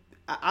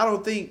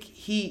think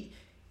he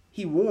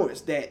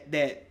warrants that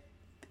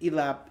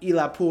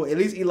Eli pull. At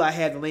least Eli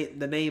had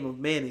the name of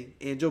Manning,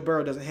 and Joe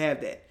Burrow doesn't have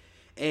that.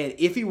 And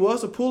if he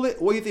was to pull it,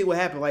 what do you think would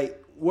happen?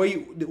 Like,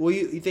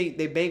 you think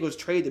they Bengals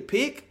trade the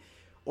pick,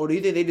 or do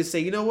you think they just say,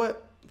 you know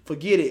what,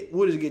 forget it,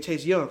 we'll just get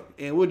Chase Young,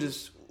 and we'll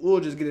just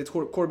get a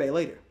quarterback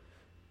later?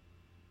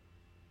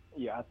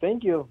 Yeah, I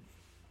think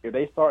if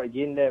they start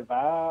getting that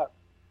vibe,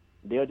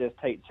 they'll just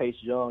take Chase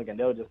Young and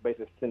they'll just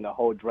basically send the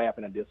whole draft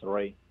in a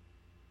disarray.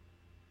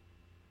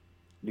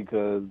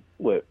 Because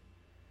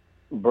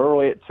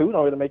Burrow at 2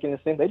 don't really make any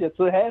sense. They just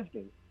took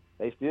Haskins.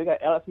 They still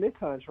got Alex Smith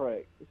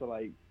contract. So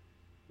like,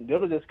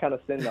 they'll just kind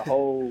of send the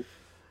whole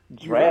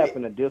draft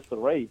in a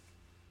disarray.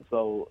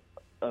 So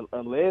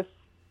unless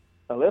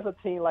a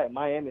team like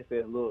Miami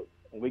says, look,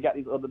 we got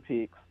these other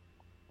picks,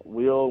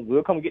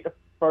 we'll come get the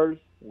first,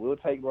 we'll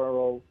take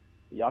Burrow,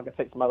 y'all can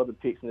take some other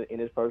picks in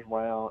this first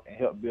round and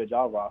help build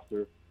y'all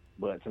roster.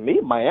 But to me,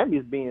 Miami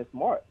is being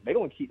smart. They're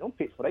going to keep them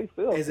picks for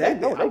themselves. Exactly.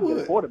 They know they can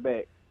get a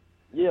quarterback.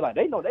 Yeah, like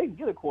they know they can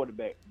get a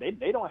quarterback.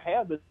 They don't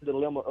have the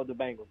dilemma of the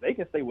Bengals. They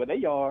can stay where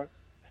they are,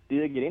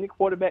 still get any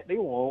quarterback they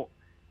want,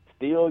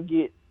 still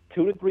get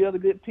 2 to 3 other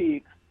good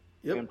picks,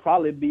 and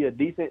probably be a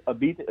decent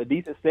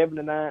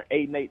 7-9,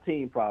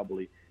 8-18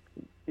 probably.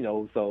 You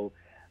know, so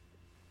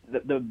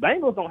the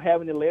Bengals don't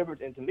have any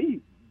leverage, and to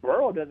me,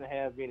 Burrow doesn't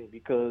have any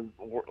because,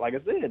 like I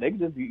said, they can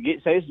just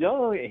get Chase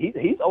Young, and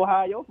he's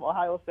Ohio from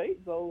Ohio State,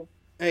 so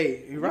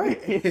hey, you're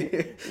right.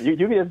 you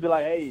can just be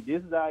like, hey,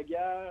 this is our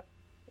guy.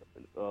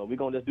 We're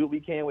gonna just do what we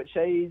can with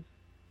Chase.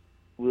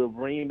 We'll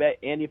bring back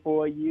Andy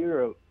for a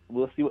year, or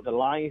we'll see what the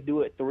Lions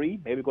do at 3.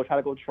 Maybe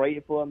try to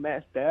trade for a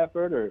Matt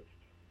Stafford. Or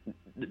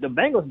the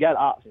Bengals got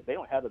options. They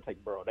don't have to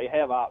take Burrow. They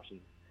have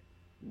options.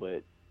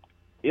 But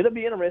it'll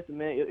be interesting,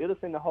 man. It'll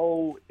send the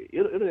whole.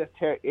 It'll just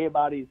tear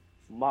everybody's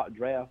mock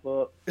draft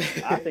up.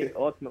 I think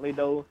ultimately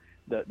though,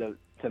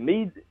 to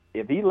me,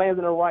 if he lands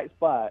in the right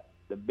spot,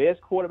 the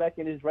best quarterback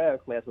in this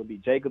draft class will be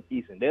Jacob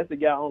Eason. That's the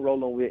guy I'm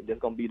rolling with.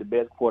 That's gonna be the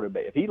best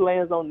quarterback. If he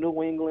lands on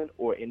New England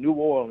or in New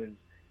Orleans,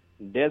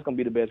 that's gonna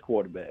be the best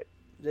quarterback.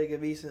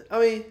 Jacob Eason. I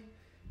mean,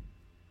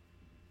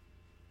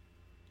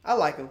 I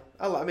like him.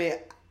 I mean,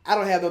 I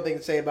don't have nothing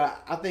to say about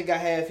it. I think I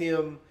have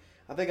him.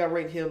 I think I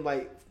rate him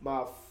like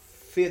my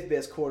 5th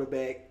best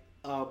quarterback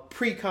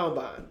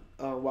pre-combine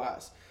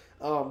wise.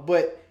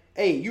 But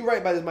hey, you're right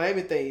about this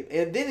Miami thing.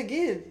 And then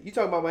again, you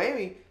talk about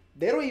Miami.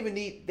 They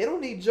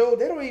don't need Joe.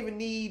 They don't even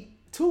need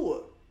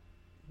Tua.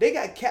 They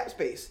got cap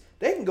space.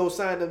 They can go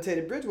sign them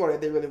Teddy Bridgewater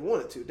if they really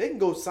wanted to. They can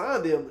go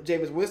sign them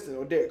Jameis Winston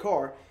or Derek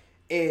Carr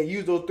and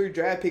use those 3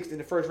 draft picks in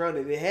the first round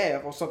that they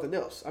have on something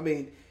else. I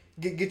mean,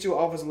 get you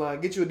an offensive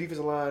line, get you a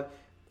defensive line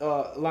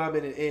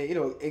lineman, and you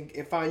know,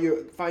 and find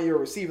your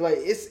receiver. Like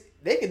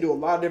they can do a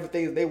lot of different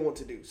things they want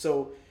to do.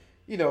 So,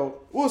 you know,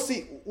 we'll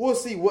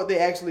see what they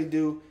actually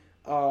do.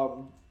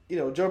 You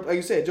know, Joe, like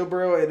you said, Joe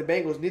Burrow and the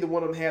Bengals, neither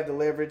one of them have the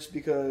leverage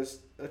because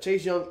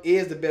Chase Young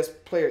is the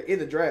best player in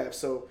the draft.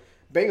 So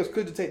Bengals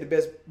could just take the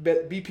best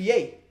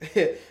BPA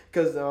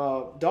because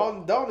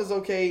Dalton is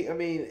okay. I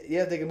mean,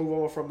 yeah, they can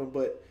move on from him,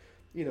 but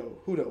you know,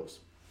 who knows?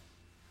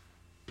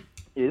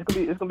 Yeah,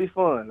 it's gonna be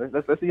fun.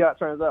 Let's see how it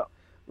turns out.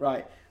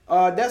 Right.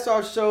 That's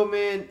our show,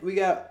 man. We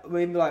got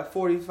maybe like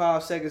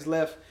 45 seconds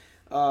left.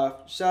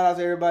 Shout out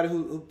to everybody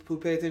who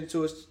paid attention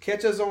to us.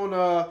 Catch us on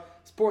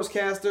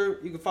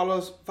Sportscaster. You can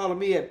follow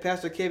me at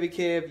Pastor Kevin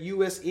Kev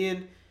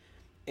USN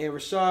and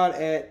Rashad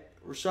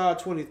at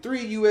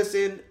Rashad23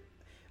 USN.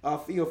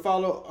 You know,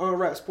 follow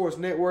Unwrapped Sports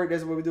Network.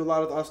 That's where we do a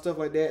lot of our stuff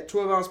like that.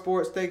 12 Ounce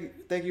Sports.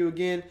 Thank you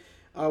again.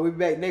 We'll be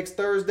back next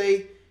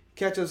Thursday.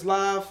 Catch us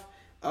live.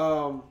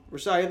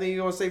 Rashad, anything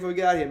you want to say before we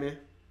get out of here, man?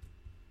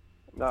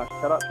 Nah,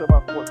 shout out to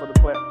my Sports for the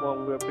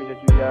platform. We appreciate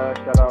you guys.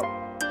 Shout out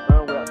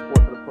Unwrapped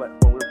Sports for the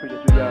platform. We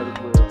appreciate you guys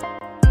as well.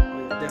 Oh,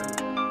 yeah,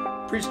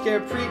 definitely. Preach,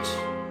 Kev, preach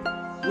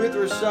with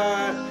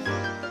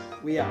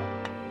Rashad. We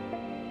out.